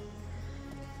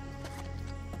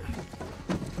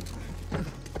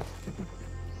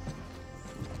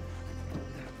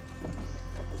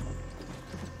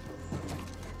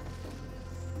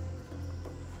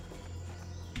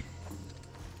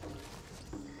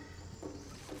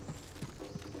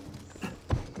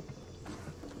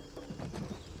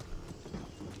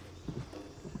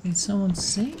 Did someone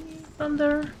see me from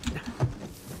there?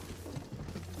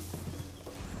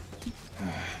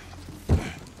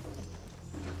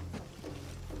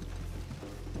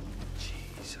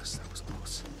 Jesus, that was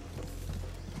close.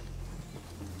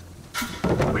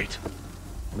 Wait.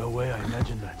 No way I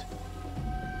imagined that.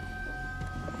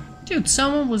 Dude,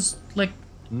 someone was like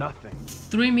Nothing.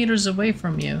 3 meters away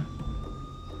from you.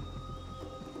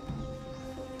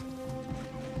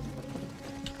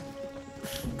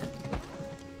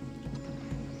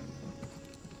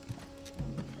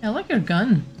 I like your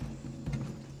gun.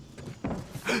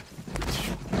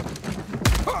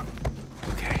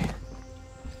 Okay.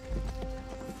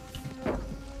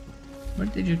 Where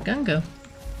did your gun go?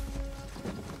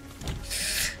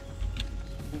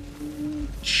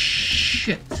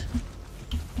 Shit.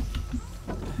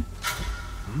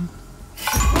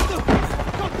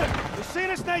 Got them! You seen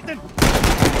us, Nathan?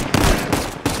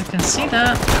 I can see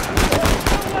that.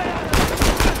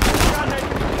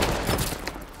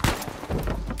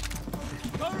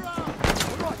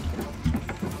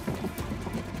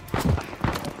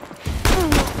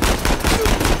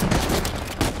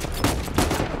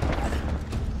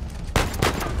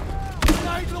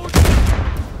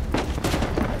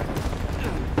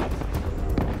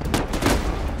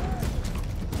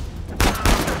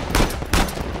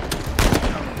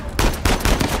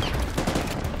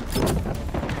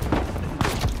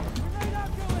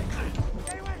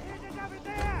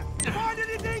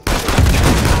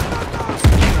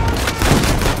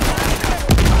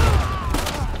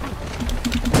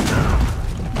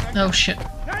 Oh shit.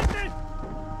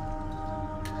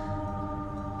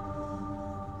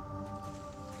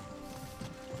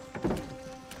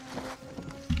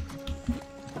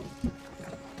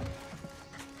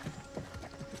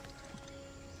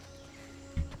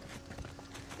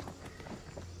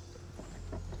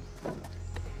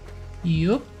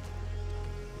 Yup.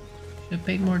 Should have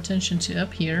paid more attention to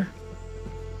up here.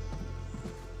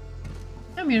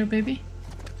 Come here, baby.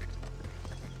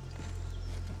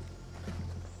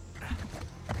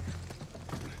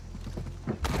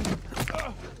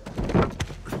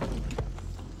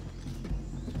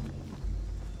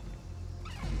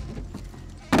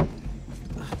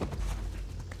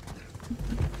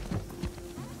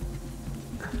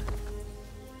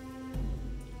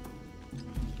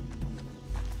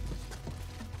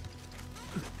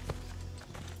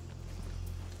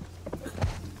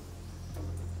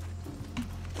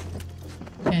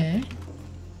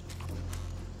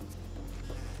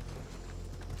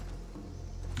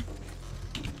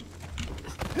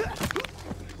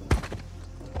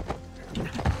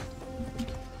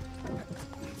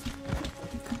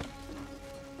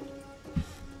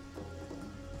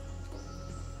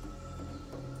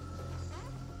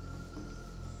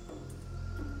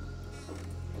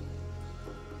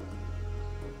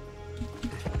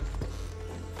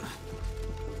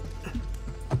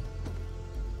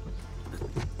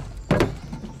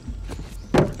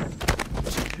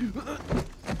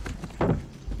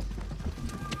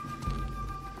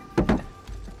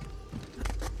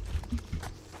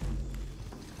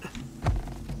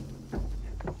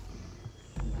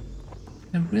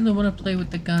 Really want to play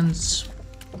with the guns.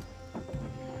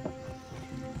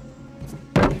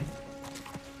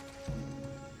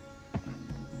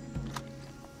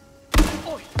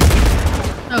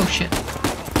 Oh shit.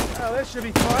 Oh, that should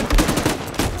be fine.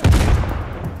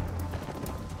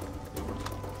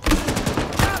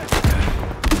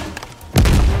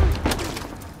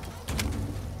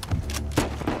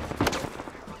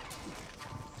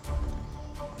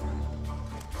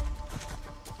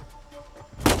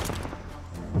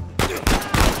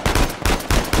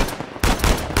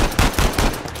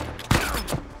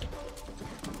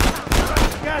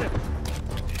 Got it.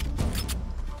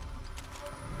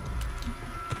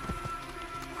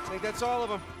 I think that's all of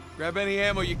them. Grab any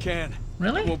ammo you can.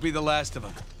 Really? It won't be the last of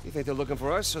them. You think they're looking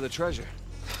for us or the treasure?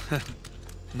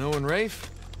 No and Rafe?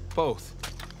 Both.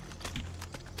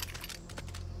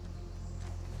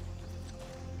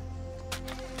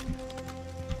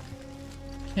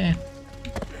 Okay.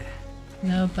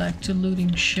 Now back to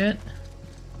looting shit.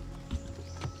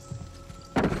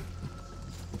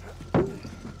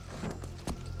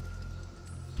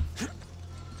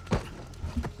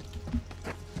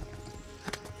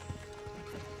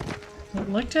 I'd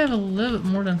like to have a little bit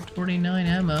more than 49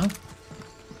 ammo.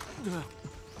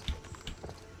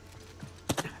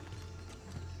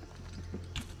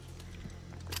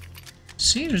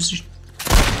 See, there's a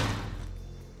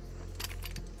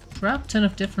crap ton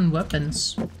of different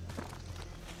weapons.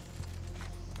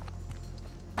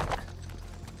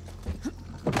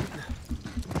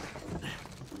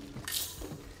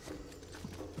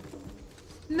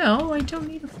 No, I don't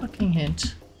need a fucking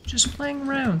hint. Just playing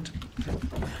around.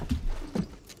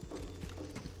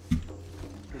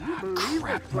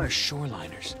 Crap, more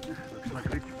shoreliners. Looks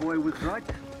like Rich Boy was right.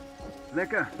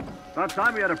 Lecker. About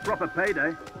time we had a proper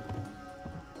payday.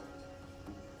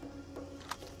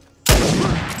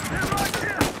 They're right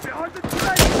here, behind the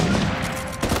train.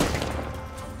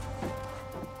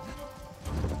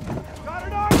 Got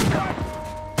an arm!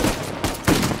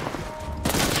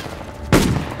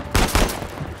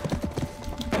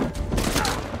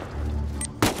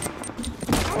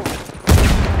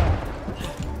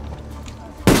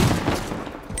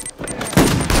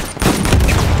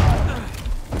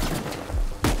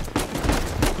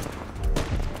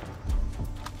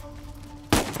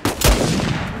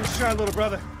 Try, little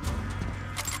brother.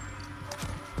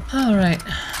 All right.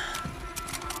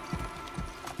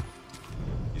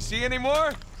 You see any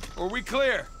more? Or are we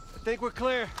clear? I think we're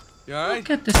clear. You alright? Look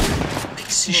at this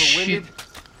piece of shit. Winded.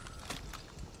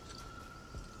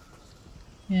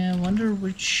 Yeah, I wonder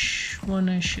which one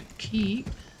I should keep.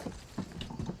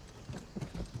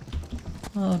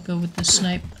 I'll go with the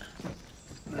snipe.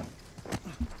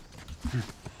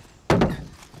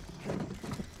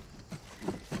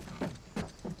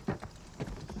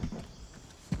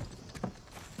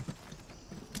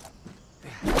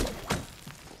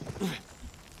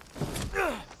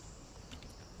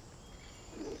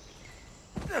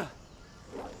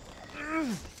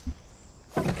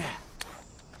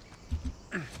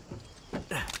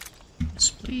 Yes,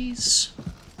 please.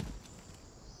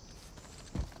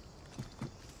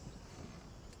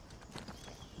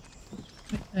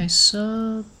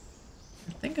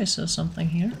 I think I saw something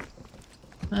here.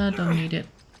 I don't need it.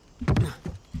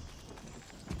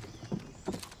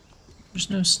 There's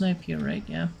no snipe here, right?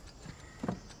 Yeah.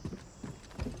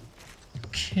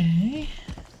 Okay.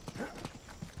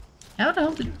 How the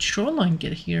hell did Shoreline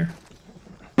get here?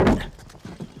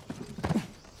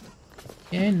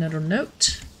 Okay, another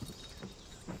note.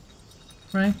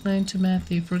 Franklin to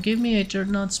Matthew. Forgive me, I dared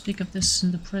not speak of this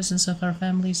in the presence of our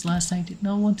families last night. I did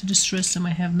not want to distress them. I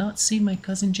have not seen my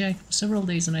cousin Jack for several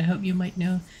days, and I hope you might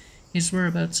know his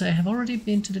whereabouts. I have already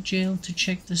been to the jail to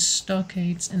check the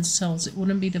stockades and cells. It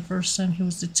wouldn't be the first time he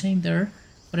was detained there,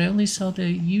 but I only saw the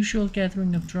usual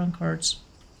gathering of drunkards.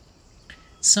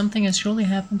 Something has surely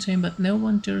happened to him, but no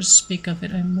one dares speak of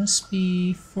it. I must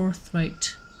be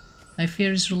forthright. I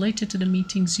fear it's related to the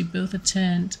meetings you both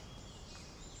attend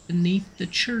beneath the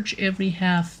church every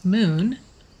half moon.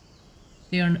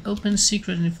 They are an open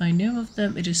secret, and if I know of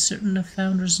them, it is certain the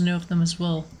founders know of them as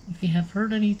well. If you have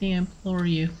heard anything, I implore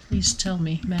you, please tell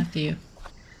me, Matthew.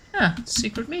 Ah,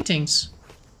 secret meetings.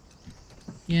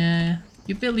 Yeah,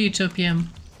 you build Utopia,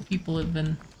 people have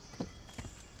been...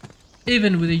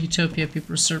 Even with the Utopia,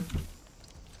 people start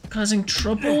causing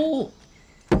trouble.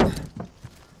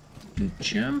 Good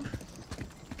jump.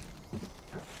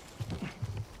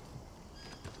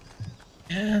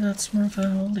 Yeah, that's more of a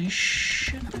holy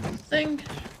shit thing.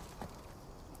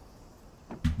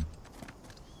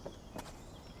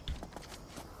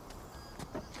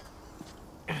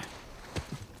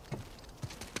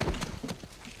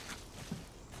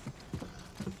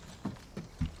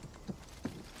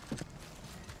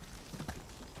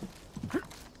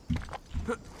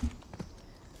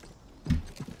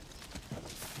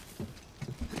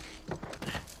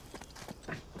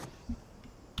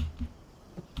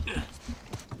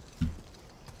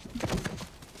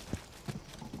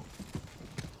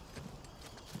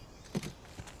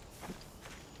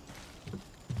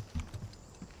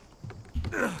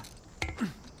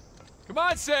 Come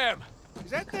on, Sam!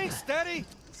 Is that thing steady?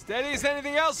 Steady as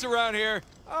anything else around here.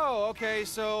 Oh, okay,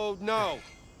 so no.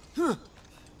 All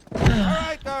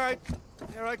right.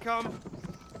 Here I come.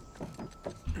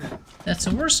 That's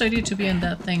the worst idea to be in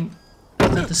that thing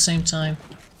at the same time.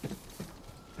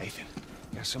 Nathan,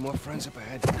 got some more friends up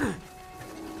ahead.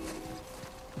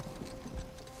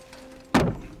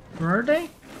 Where are they?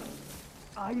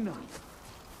 I know.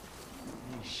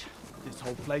 Yeesh, this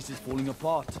whole place is falling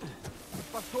apart.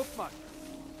 Fucked up, man.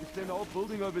 It's an old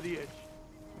building over the edge.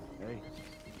 Hey,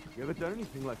 you ever done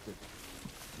anything like this?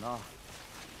 Nah.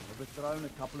 Overthrown a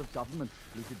couple of governments,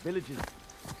 looted villages.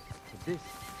 But this is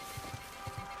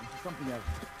something else.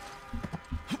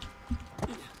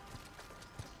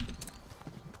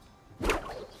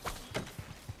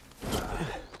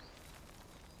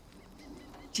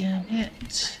 Damn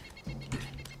it.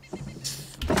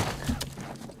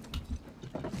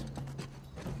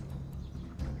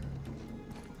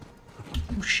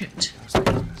 Oh shit.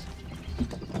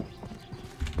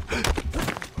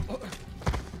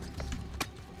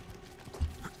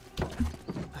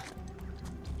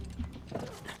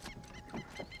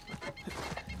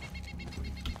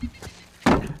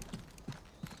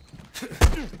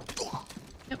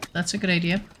 Yep, that's a good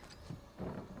idea.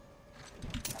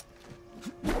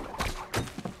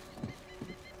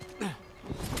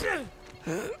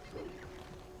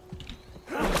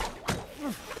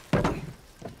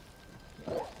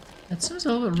 That seems a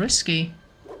little bit risky.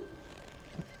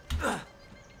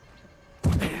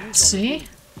 See?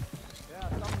 Yeah,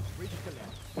 someone's reached the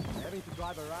land. Having to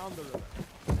drive around the river.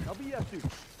 I'll be here soon.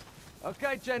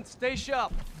 Okay, gents, stay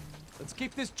sharp. Let's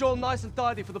keep this jaw nice and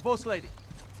tidy for the boss lady.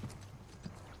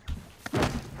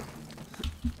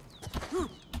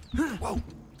 Whoa!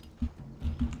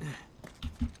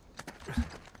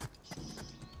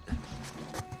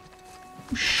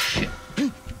 Shit.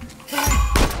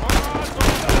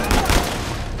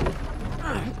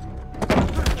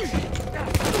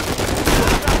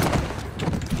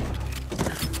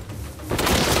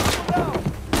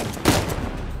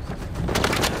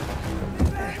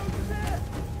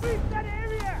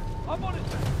 I'm on it.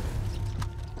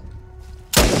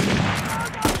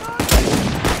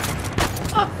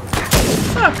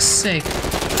 Fuck's sake.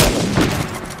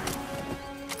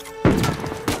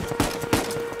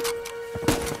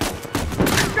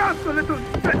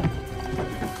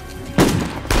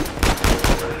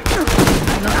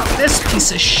 Not this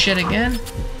piece of shit again.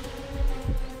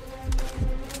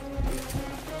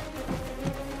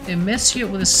 They miss you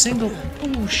with a single.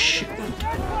 Oh shit.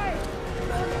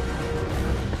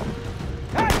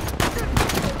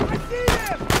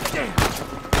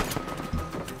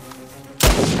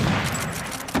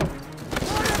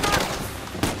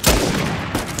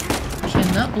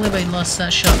 Cannot believe I lost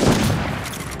that shot.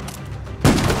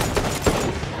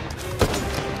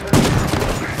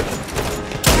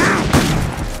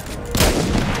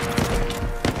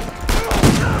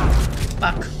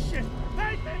 Fuck.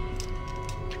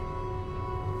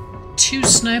 2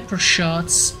 sniper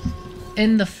shots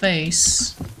in the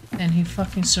face, and he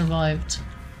fucking survived.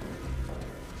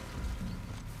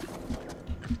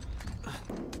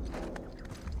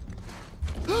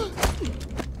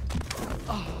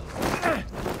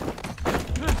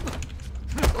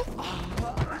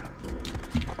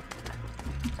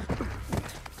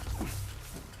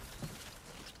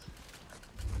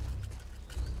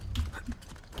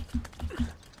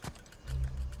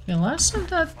 The last time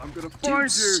that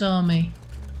dude saw me.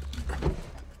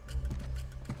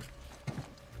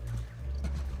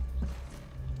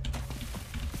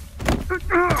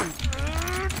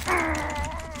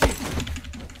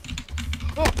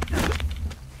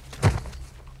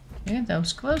 Okay, that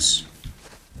was close.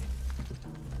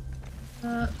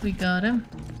 We got him.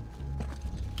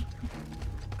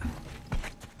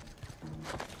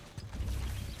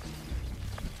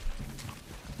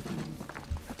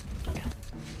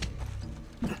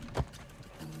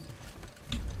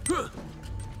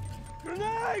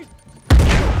 Grenade!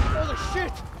 Holy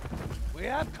shit! We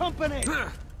have company!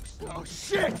 Oh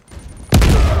shit!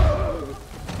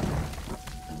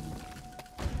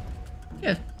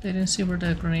 Yeah, they didn't see where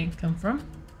the grenade come from.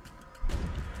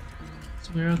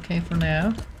 So we're okay for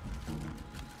now.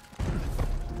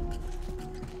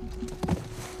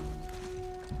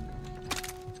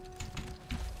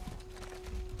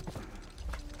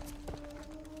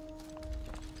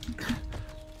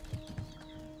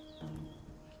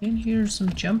 can hear some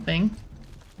jumping.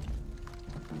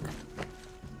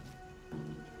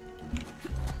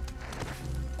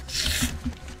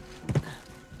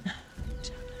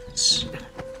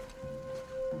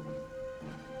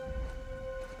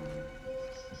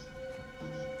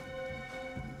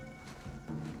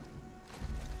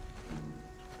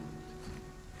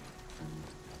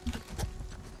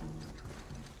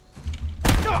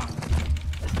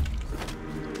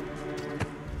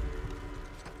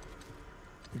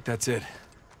 That's it.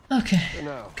 Okay, For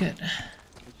now. good.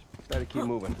 Better keep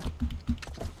moving.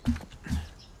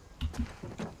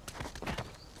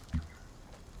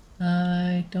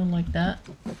 I don't like that.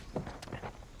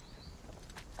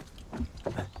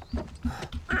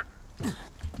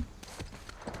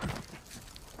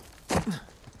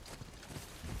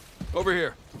 Over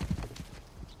here.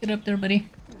 Get up there, buddy.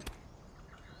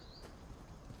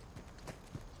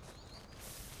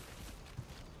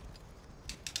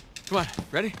 Come on,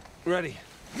 ready? Ready.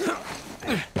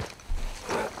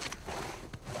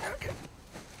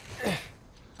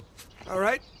 All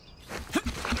right.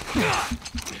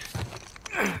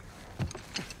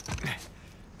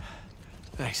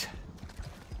 Thanks.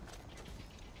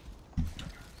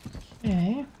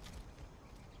 Okay.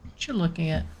 What you looking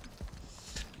at?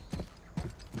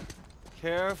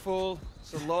 Careful.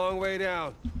 It's a long way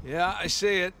down. Yeah, I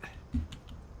see it.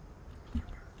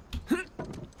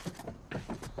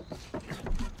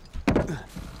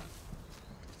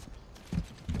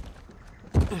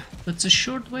 It's a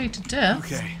short way to death.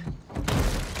 Okay.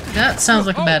 That sounds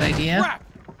like a bad idea. Crap.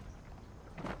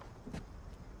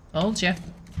 Told ya.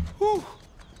 Whew.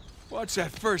 Watch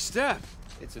that first step.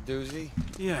 It's a doozy.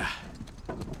 Yeah.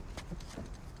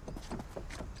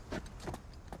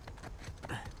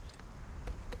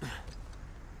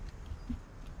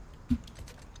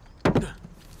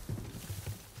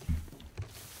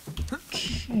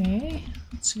 Okay.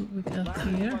 Let's see what we got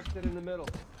here. Busted in the middle.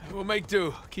 We'll make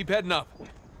do. Keep heading up.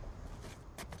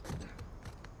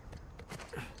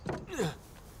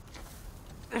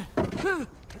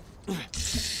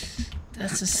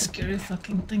 That's a scary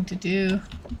fucking thing to do.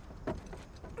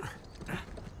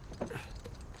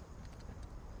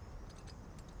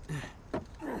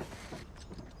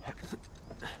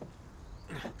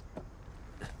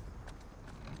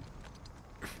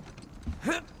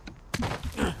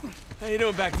 How you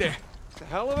doing back there? It's a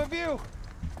hell of a view.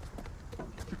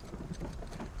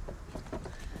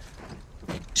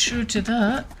 True to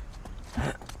that.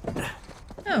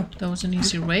 Oh, that was an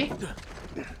easier way.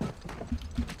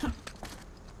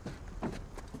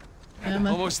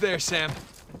 Almost there, Sam.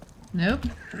 Nope.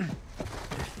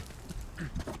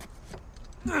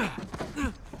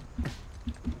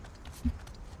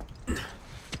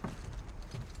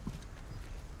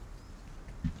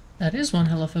 That is one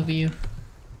hell of a view.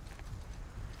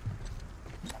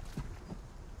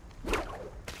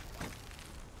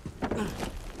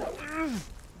 I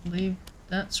believe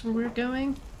that's where we're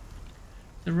going.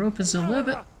 The rope is a little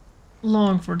bit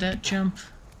long for that jump.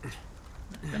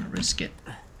 I'm gonna risk it.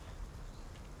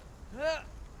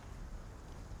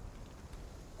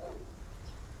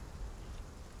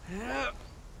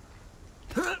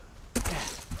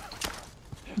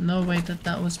 No way that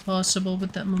that was possible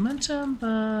with that momentum,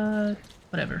 but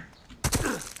whatever.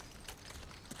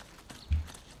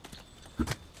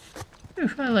 Ooh,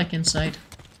 I like inside.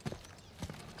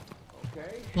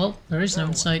 Okay. Well, there is no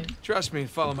inside. Trust me and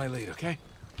follow my lead, okay?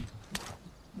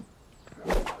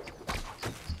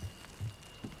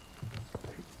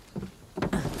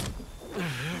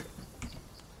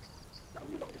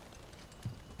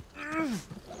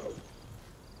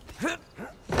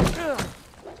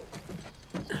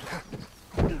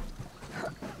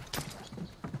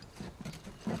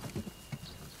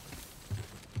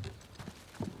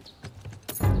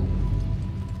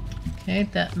 Okay,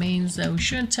 that means that we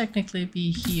shouldn't technically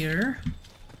be here.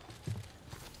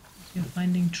 We're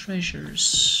finding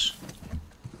treasures.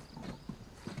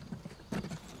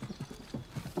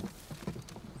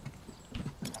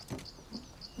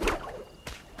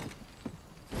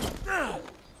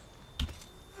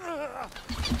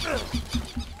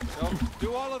 So,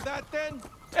 do all of that then?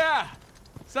 Yeah,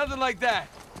 something like that.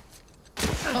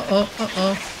 Uh-oh,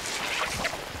 uh-oh.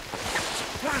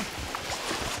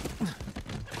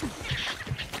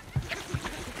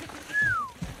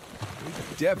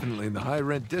 Definitely in the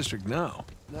high-rent district now.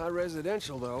 Not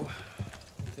residential, though.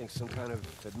 Think some kind of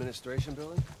administration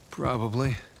building?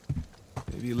 Probably.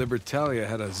 Maybe Libertalia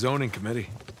had a zoning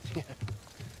committee.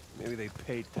 Maybe they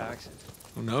paid taxes.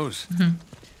 Who knows?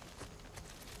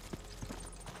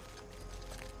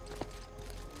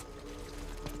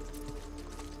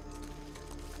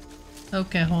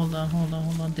 Okay, hold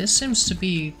on. This seems to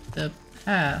be the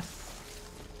path.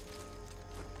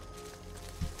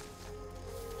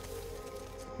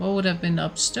 What would have been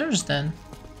upstairs then?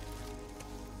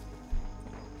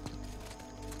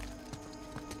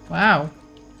 Wow.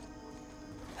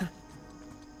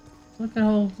 Look at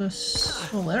all this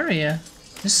whole area.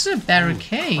 This is a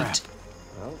barricade.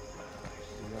 Well,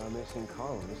 we are missing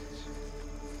colonists.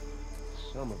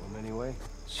 Some of them, anyway.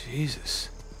 Jesus.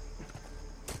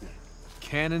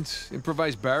 Cannons,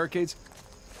 improvised barricades?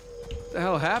 What the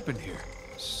hell happened here?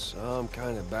 Some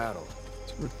kind of battle.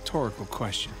 It's a rhetorical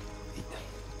question.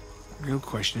 The real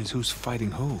question is who's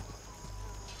fighting who?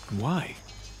 And why?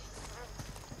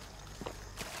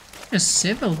 A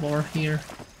civil war here.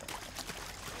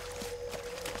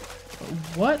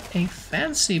 What a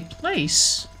fancy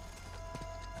place.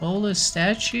 All the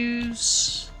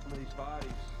statues. Some of these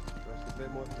bodies dressed a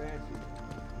bit more fancy.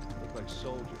 Look like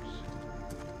soldiers.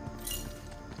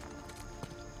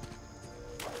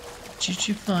 What did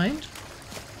you find?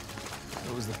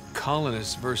 It was the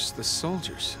colonists versus the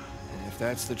soldiers. And if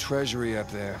that's the treasury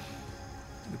up there.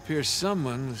 It appears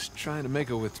someone was trying to make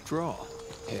a withdrawal.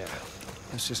 Yeah.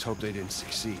 Let's just hope they didn't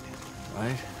succeed.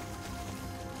 Right?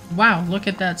 Wow, look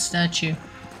at that statue.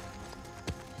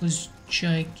 It was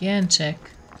gigantic.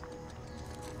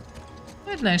 It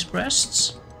had nice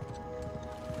breasts.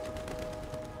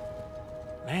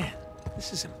 Man,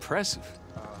 this is impressive.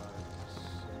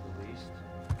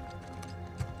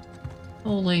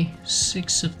 Only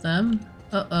 6 of them.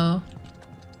 Uh-oh.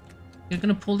 You're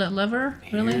gonna pull that lever?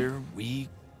 Really? Here we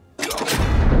go.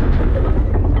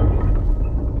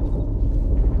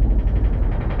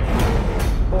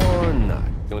 Or not.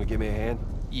 You wanna give me a hand?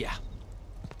 Yeah.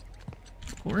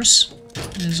 Of course.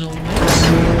 As always.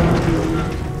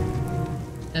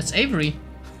 That's Avery.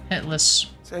 Headless.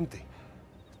 It's empty.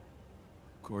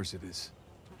 Of course it is.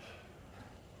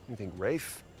 You think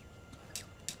Rafe?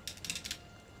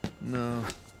 No,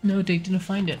 No, they didn't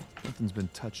find it. nothing's been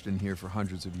touched in here for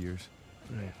hundreds of years.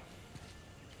 Right.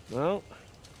 Well,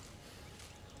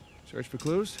 search for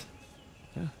clues?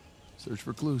 Yeah, search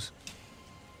for clues.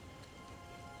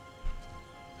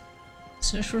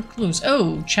 Search for clues.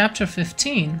 Oh, chapter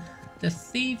 15. The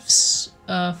Thieves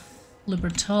of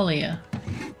Libertalia.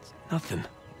 Nothing.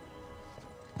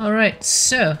 Alright,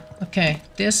 so, okay,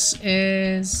 this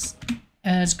is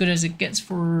as good as it gets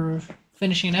for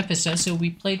finishing an episode. So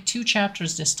we played 2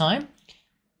 chapters this time.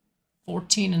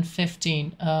 14 and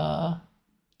 15.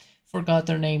 Forgot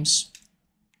their names.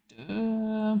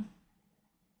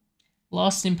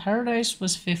 Lost in Paradise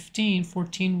was 15.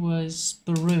 14 was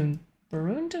Barooned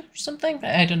or something?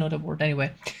 I don't know the word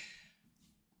anyway.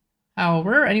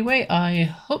 However, anyway, I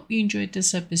hope you enjoyed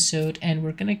this episode, and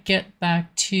we're gonna get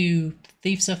back to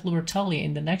Thieves of Libertalia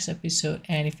in the next episode.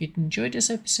 And if you enjoyed this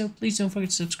episode, please don't forget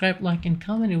to subscribe, like, and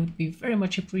comment. It would be very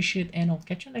much appreciated, and I'll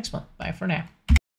catch you next one. Bye for now.